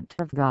Covenant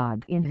of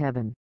God in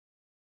heaven.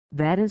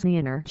 That is the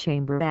inner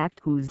chamber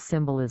act whose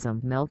symbolism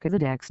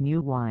Melchizedek's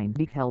new wine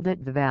beheld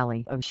at the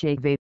Valley of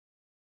Shavuot.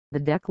 The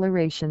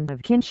declaration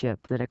of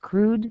kinship that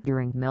accrued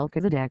during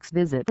Melchizedek's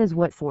visit is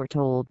what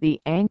foretold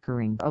the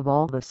anchoring of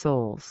all the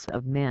souls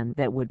of men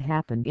that would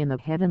happen in the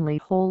heavenly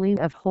Holy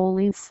of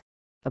Holies,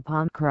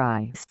 upon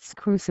Christ's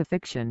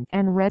crucifixion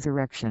and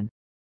resurrection.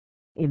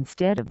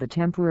 Instead of the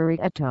temporary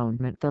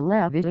atonement the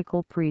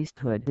Levitical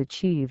priesthood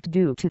achieved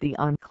due to the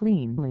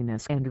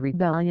uncleanliness and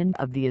rebellion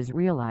of the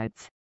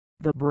Israelites,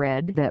 the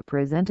bread that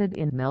presented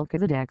in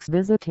Melchizedek's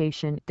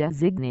visitation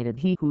designated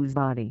he whose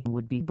body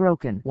would be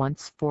broken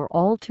once for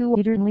all to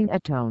eternally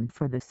atone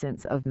for the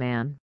sins of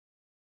man.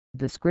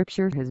 The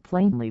scripture has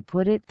plainly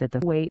put it that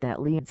the way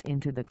that leads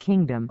into the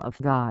kingdom of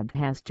God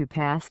has to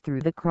pass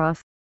through the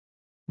cross.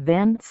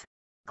 Thence,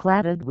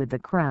 cladded with the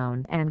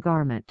crown and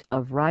garment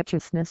of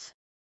righteousness,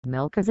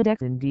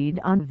 Melchizedek indeed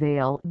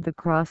unveiled the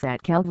cross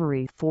at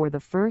Calvary for the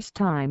first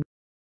time.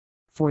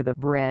 For the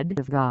bread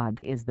of God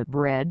is the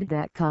bread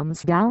that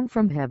comes down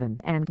from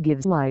heaven and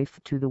gives life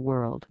to the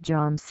world.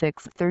 John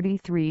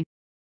 6:33.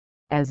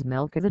 As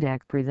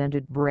Melchizedek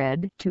presented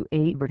bread to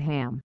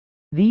Abraham,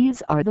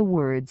 these are the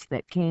words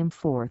that came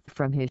forth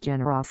from his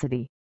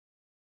generosity.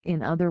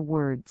 In other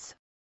words,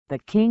 the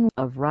King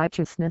of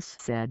righteousness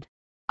said,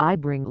 "I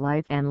bring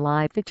life and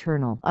life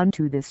eternal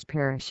unto this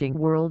perishing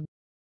world."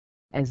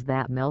 As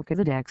that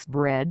Melchizedek's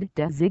bread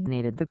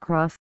designated the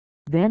cross,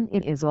 then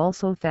it is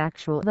also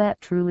factual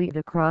that truly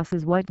the cross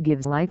is what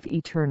gives life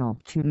eternal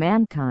to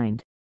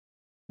mankind.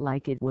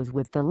 Like it was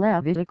with the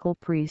Levitical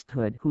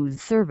priesthood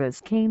whose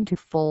service came to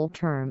full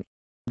term,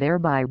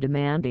 thereby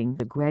demanding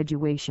the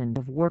graduation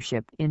of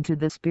worship into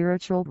the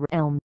spiritual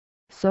realm,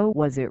 so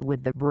was it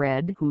with the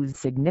bread whose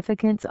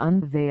significance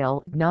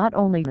unveiled not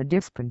only the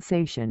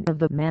dispensation of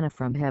the manna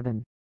from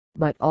heaven,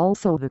 but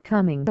also the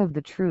coming of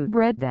the true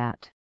bread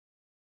that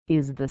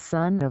is the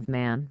Son of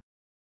Man.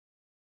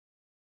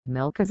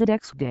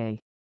 Melchizedek's Day.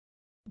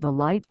 The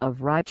light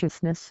of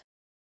righteousness.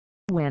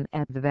 When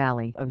at the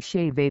valley of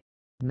Shaveh,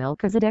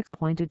 Melchizedek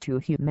pointed to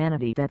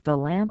humanity that the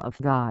Lamb of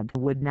God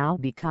would now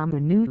become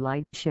a new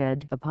light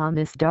shed upon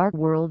this dark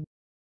world,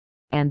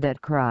 and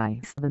that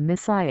Christ the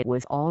Messiah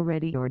was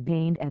already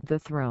ordained at the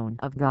throne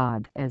of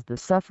God as the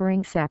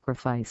suffering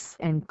sacrifice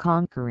and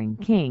conquering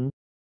King.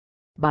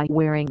 By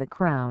wearing the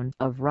crown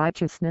of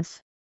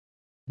righteousness,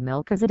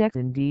 Melchizedek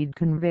indeed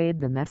conveyed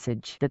the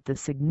message that the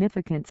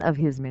significance of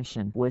his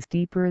mission was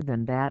deeper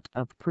than that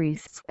of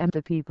priests and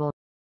the people.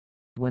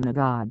 When the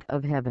God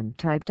of heaven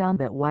typed on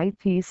that white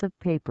piece of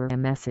paper a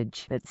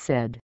message that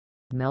said,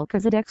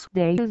 "Melchizedek's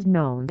day is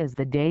known as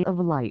the day of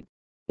light,"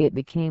 it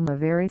became a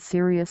very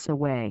serious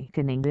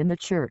awakening in the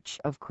Church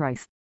of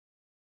Christ.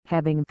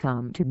 Having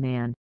come to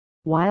man,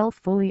 while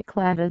fully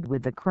clad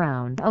with the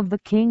crown of the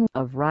King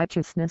of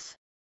Righteousness,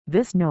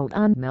 this note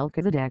on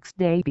Melchizedek's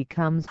day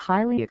becomes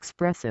highly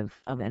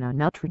expressive of an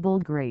unutterable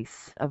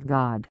grace of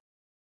God.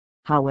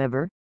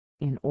 However,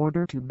 in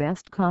order to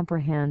best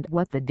comprehend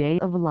what the day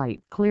of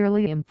light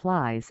clearly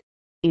implies,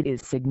 it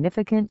is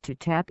significant to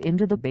tap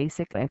into the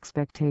basic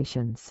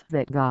expectations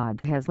that God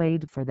has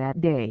laid for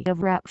that day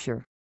of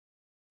rapture.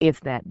 If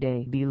that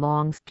day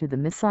belongs to the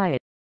Messiah,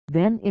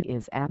 then it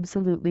is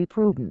absolutely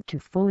prudent to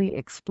fully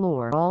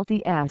explore all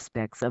the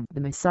aspects of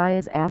the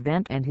Messiah's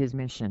advent and his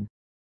mission.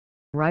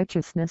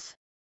 Righteousness.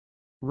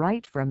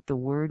 Right from the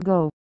word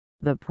go,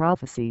 the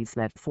prophecies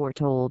that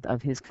foretold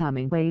of his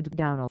coming laid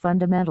down a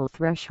fundamental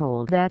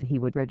threshold that he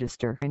would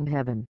register in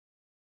heaven.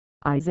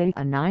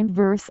 Isaiah 9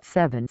 verse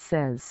 7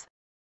 says,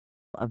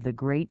 "Of the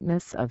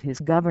greatness of his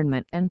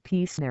government and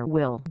peace there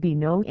will be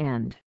no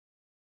end.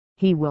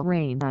 He will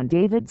reign on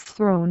David's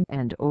throne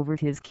and over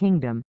his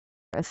kingdom,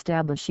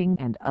 establishing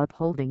and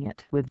upholding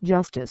it with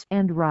justice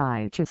and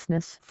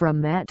righteousness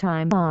from that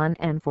time on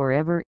and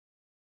forever.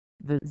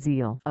 The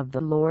zeal of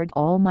the Lord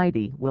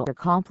Almighty will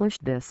accomplish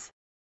this."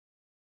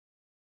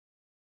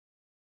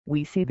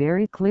 We see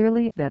very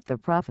clearly that the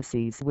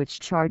prophecies which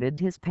charted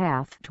his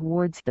path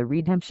towards the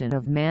redemption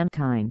of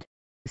mankind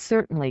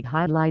certainly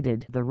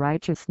highlighted the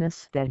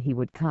righteousness that he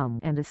would come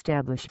and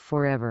establish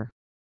forever.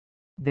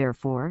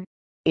 Therefore,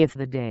 if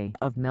the day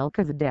of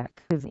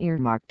Melchizedek is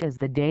earmarked as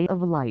the day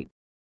of light,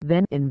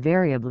 then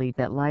invariably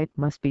that light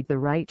must be the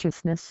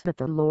righteousness that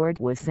the Lord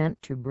was sent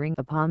to bring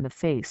upon the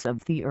face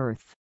of the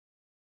earth.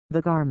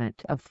 The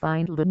garment of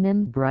fine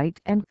linen bright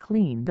and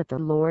clean that the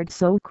Lord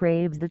so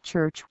craves the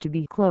church to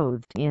be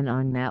clothed in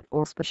on that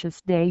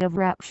auspicious day of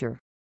rapture,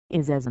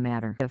 is as a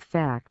matter of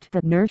fact the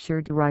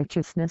nurtured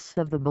righteousness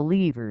of the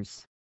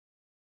believers.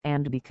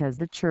 And because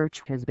the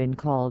church has been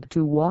called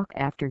to walk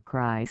after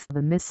Christ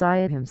the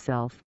Messiah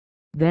himself,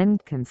 then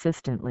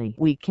consistently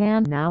we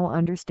can now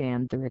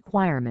understand the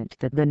requirement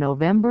that the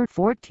November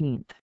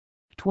 14,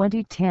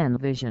 2010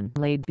 vision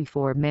laid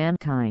before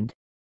mankind.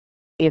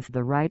 If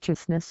the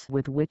righteousness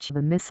with which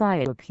the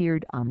Messiah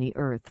appeared on the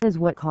earth is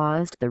what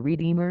caused the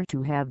Redeemer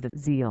to have the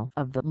zeal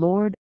of the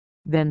Lord,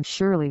 then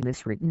surely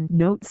this written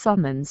note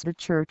summons the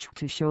church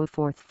to show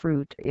forth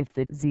fruit if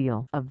the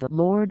zeal of the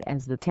Lord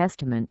as the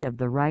testament of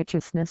the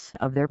righteousness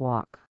of their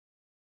walk.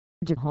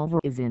 Jehovah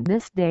is in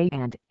this day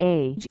and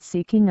age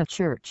seeking a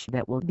church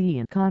that will be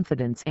in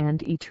confidence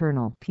and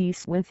eternal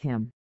peace with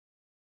him.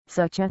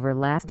 Such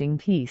everlasting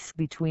peace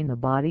between the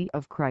body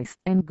of Christ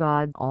and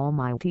God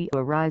Almighty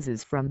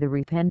arises from the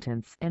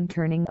repentance and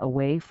turning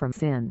away from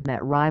sin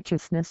that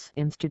righteousness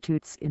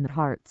institutes in the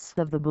hearts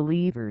of the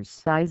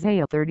believers.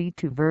 Isaiah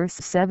 32 verse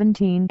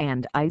 17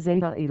 and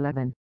Isaiah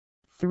 11,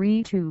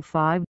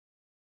 3-5.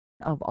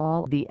 Of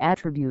all the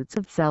attributes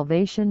of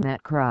salvation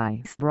that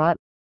Christ brought,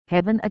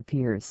 heaven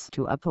appears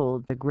to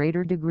uphold the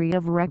greater degree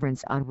of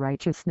reverence on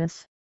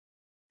righteousness.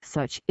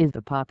 Such is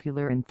the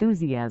popular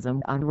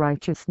enthusiasm on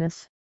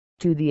righteousness,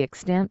 to the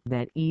extent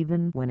that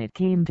even when it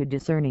came to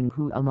discerning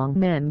who among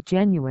men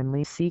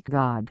genuinely seek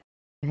God,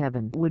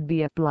 heaven would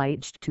be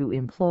obliged to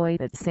employ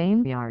that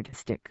same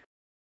yardstick.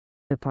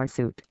 The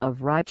pursuit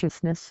of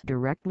righteousness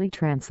directly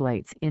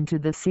translates into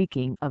the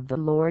seeking of the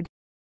Lord.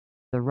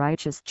 The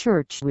righteous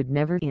church would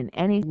never in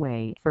any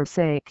way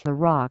forsake the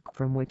rock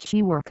from which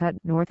she were cut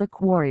nor the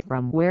quarry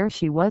from where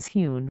she was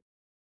hewn.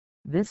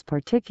 This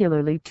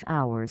particularly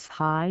towers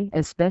high,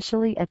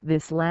 especially at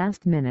this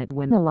last minute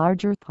when the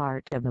larger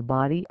part of the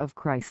body of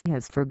Christ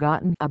has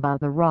forgotten about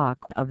the rock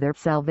of their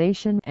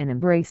salvation and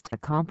embraced a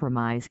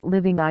compromise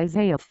living.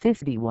 Isaiah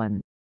 51,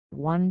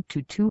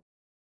 1-2.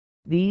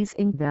 These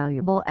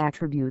invaluable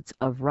attributes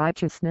of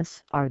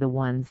righteousness are the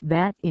ones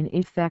that in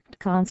effect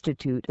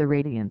constitute the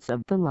radiance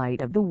of the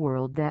light of the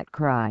world that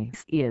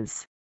Christ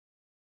is.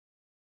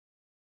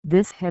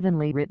 This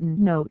heavenly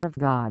written note of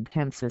God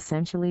hence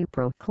essentially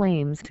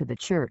proclaims to the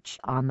Church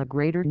on the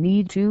greater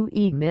need to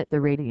emit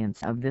the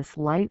radiance of this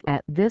light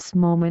at this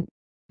moment,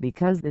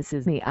 because this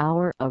is the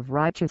hour of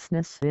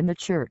righteousness in the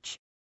Church.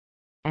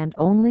 And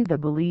only the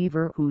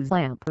believer whose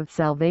lamp of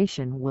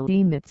salvation will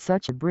emit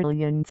such a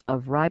brilliance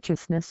of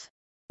righteousness,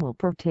 will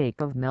partake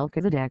of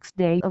Melchizedek's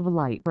day of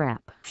light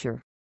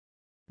rapture.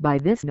 By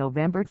this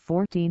November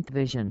 14th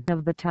vision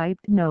of the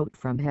typed note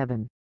from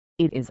heaven,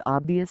 it is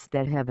obvious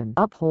that heaven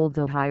upholds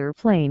a higher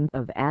plane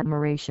of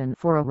admiration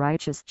for a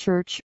righteous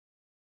church.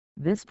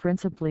 This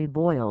principally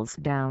boils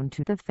down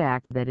to the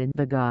fact that in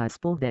the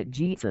gospel that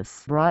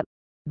Jesus brought,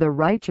 the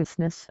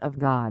righteousness of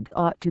God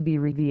ought to be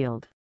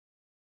revealed.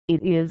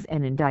 It is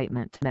an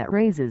indictment that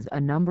raises a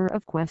number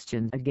of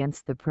questions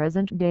against the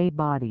present-day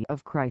body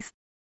of Christ.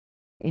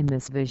 In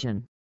this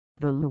vision,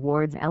 the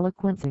Lord's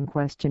eloquence in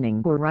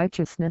questioning for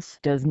righteousness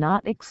does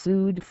not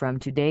exude from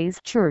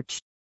today's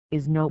church,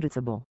 is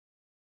noticeable.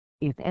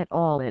 If at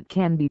all it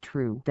can be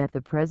true that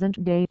the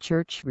present-day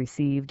church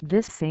received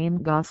this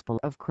same gospel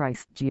of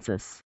Christ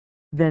Jesus,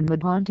 then the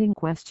haunting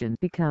question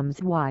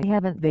becomes, why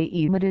haven't they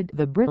emitted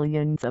the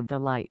brilliance of the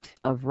light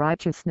of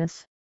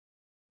righteousness?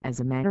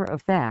 As a matter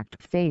of fact,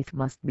 faith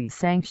must be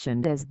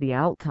sanctioned as the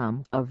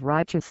outcome of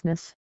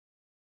righteousness.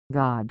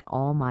 God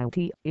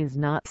Almighty is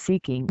not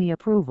seeking the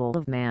approval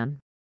of man,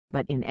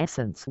 but in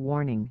essence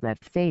warning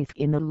that faith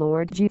in the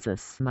Lord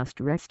Jesus must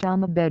rest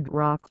on the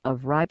bedrock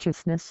of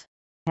righteousness,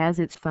 as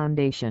its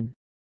foundation.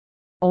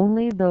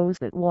 Only those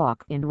that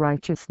walk in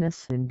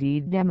righteousness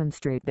indeed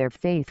demonstrate their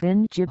faith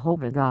in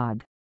Jehovah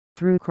God,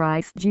 through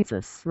Christ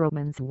Jesus.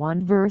 Romans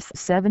 1 verse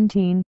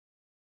 17.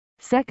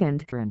 2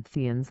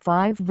 Corinthians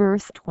 5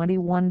 verse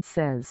 21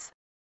 says,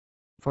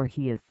 For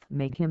he hath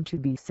made him to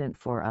be sin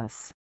for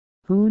us,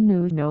 who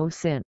knew no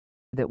sin,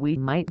 that we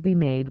might be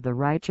made the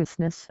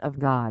righteousness of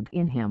God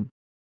in him.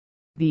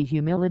 The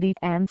humility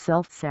and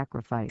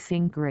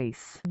self-sacrificing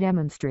grace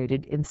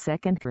demonstrated in 2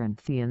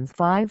 Corinthians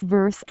 5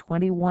 verse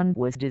 21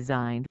 was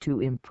designed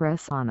to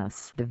impress on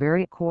us the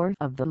very core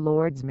of the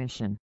Lord's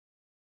mission.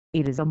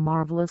 It is a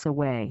marvelous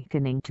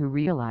awakening to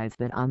realize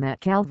that on that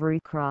Calvary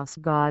cross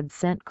God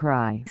sent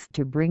Christ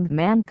to bring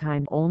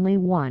mankind only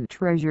one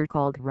treasure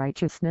called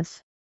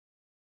righteousness.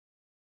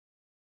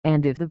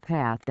 And if the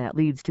path that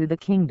leads to the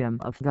kingdom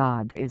of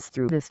God is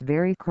through this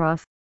very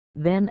cross,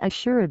 then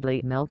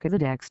assuredly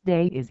Melchizedek's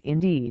day is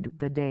indeed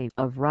the day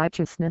of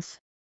righteousness.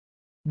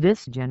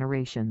 This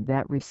generation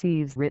that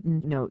receives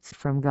written notes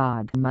from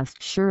God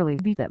must surely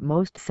be that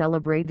most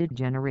celebrated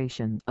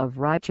generation of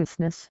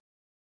righteousness.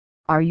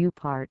 Are you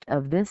part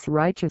of this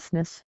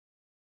righteousness?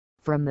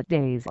 From the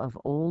days of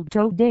old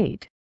to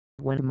date,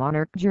 when a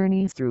monarch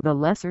journeys through the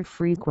lesser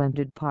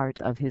frequented part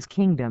of his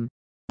kingdom,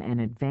 an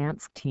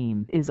advance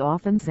team is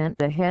often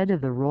sent ahead of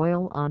the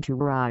royal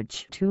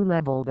entourage to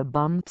level the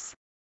bumps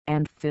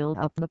and fill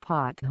up the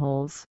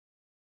potholes,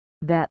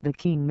 that the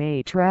king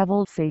may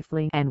travel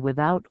safely and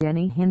without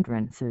any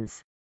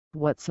hindrances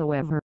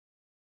whatsoever.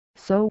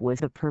 So was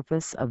the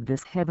purpose of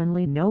this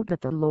heavenly note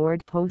that the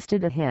Lord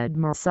posted ahead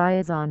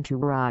Messiah's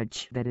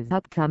entourage that is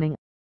upcoming.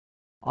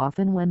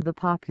 Often when the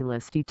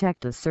populace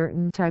detect a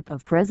certain type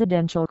of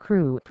presidential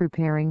crew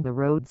preparing the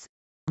roads,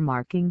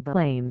 marking the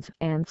lanes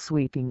and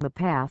sweeping the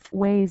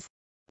pathways,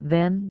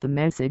 then the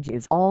message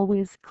is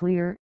always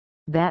clear,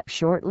 that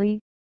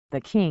shortly, the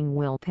king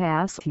will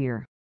pass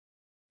here.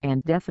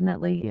 And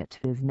definitely it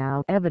is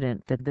now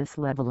evident that this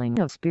leveling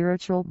of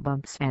spiritual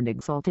bumps and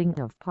exalting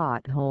of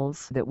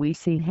potholes that we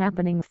see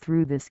happening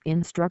through this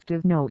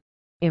instructive note,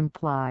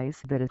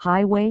 implies that a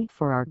highway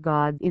for our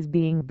God is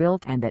being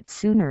built and that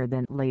sooner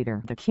than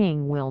later the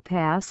king will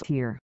pass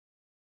here.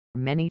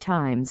 Many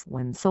times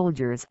when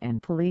soldiers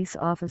and police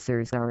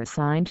officers are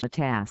assigned a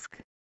task,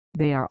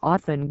 they are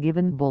often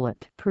given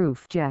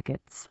bullet-proof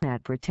jackets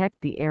that protect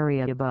the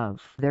area above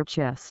their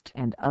chest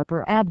and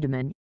upper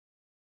abdomen.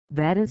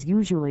 That is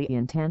usually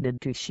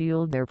intended to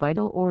shield their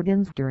vital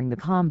organs during the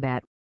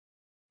combat.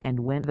 And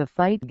when the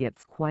fight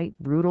gets quite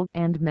brutal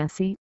and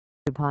messy,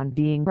 upon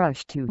being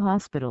rushed to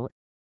hospital,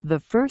 the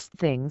first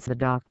things the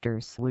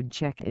doctors would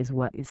check is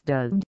what is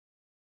dubbed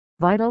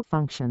vital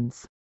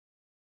functions.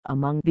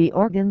 Among the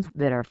organs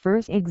that are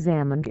first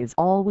examined is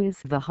always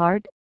the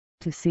heart,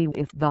 to see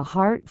if the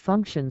heart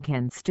function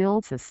can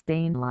still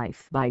sustain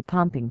life by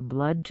pumping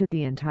blood to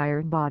the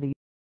entire body.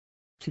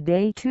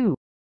 Today too,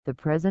 the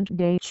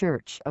present-day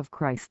Church of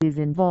Christ is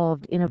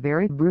involved in a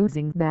very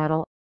bruising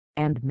battle,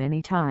 and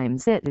many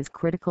times it is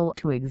critical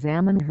to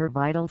examine her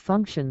vital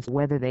functions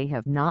whether they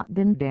have not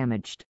been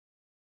damaged.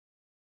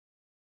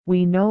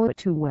 We know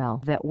too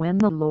well that when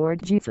the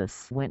Lord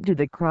Jesus went to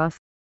the cross,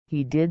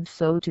 he did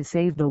so to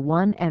save the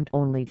one and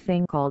only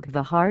thing called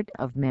the heart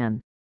of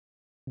man.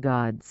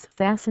 God's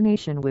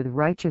fascination with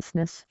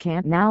righteousness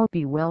can now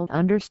be well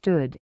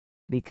understood,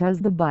 because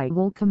the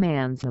Bible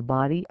commands the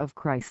body of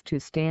Christ to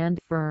stand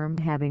firm,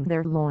 having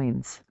their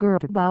loins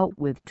girt about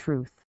with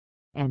truth,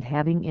 and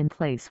having in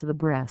place the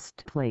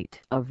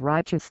breastplate of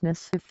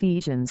righteousness.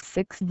 Ephesians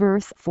 6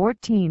 verse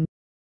 14.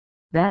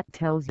 That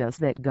tells us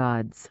that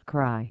God's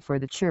cry for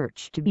the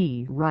church to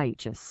be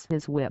righteous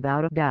is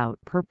without a doubt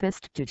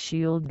purposed to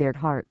shield their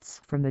hearts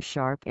from the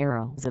sharp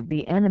arrows of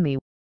the enemy,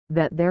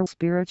 that their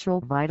spiritual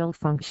vital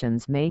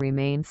functions may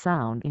remain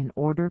sound in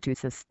order to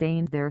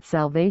sustain their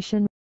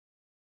salvation.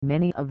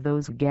 Many of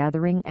those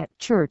gathering at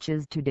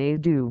churches today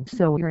do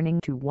so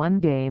yearning to one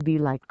day be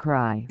like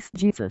Christ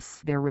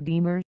Jesus their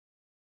Redeemer.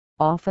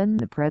 Often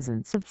the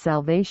presence of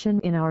salvation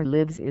in our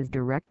lives is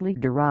directly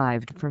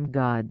derived from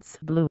God's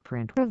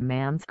blueprint of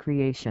man's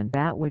creation,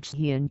 that which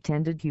He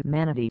intended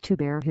humanity to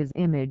bear His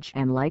image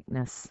and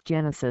likeness.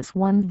 Genesis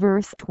 1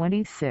 verse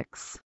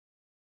 26.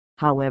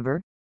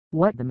 However,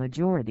 what the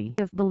majority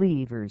of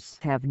believers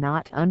have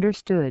not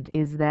understood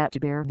is that to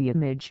bear the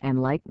image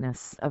and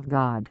likeness of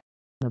God,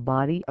 the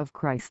body of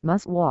Christ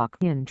must walk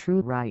in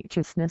true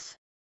righteousness.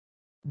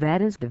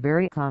 That is the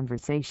very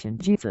conversation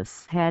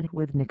Jesus had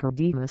with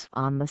Nicodemus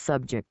on the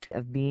subject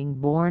of being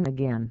born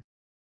again.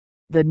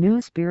 The new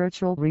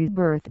spiritual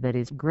rebirth that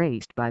is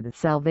graced by the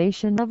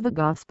salvation of the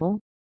gospel,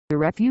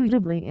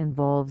 irrefutably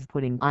involves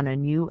putting on a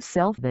new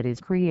self that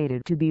is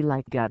created to be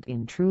like God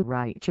in true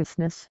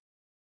righteousness.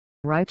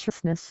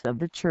 Righteousness of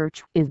the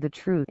church is the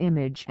true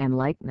image and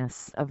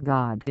likeness of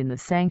God in the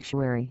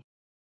sanctuary.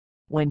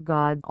 When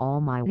God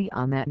Almighty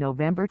on that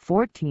November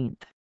 14,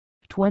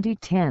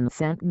 2010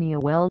 sent me a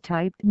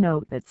well-typed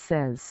note that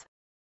says,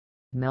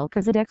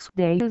 "Melchizedek's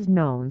day is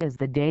known as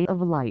the Day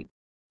of Light,"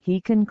 He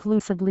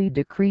conclusively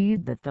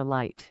decreed that the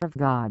light of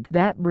God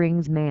that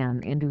brings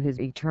man into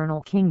His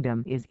eternal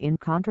kingdom is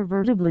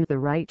incontrovertibly the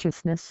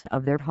righteousness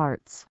of their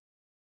hearts.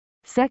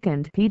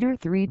 2 Peter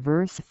 3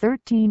 verse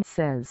 13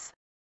 says,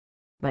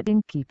 "But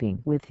in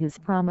keeping with His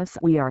promise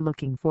we are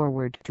looking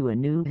forward to a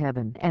new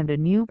heaven and a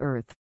new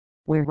earth,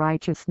 where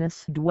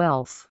righteousness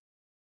dwells."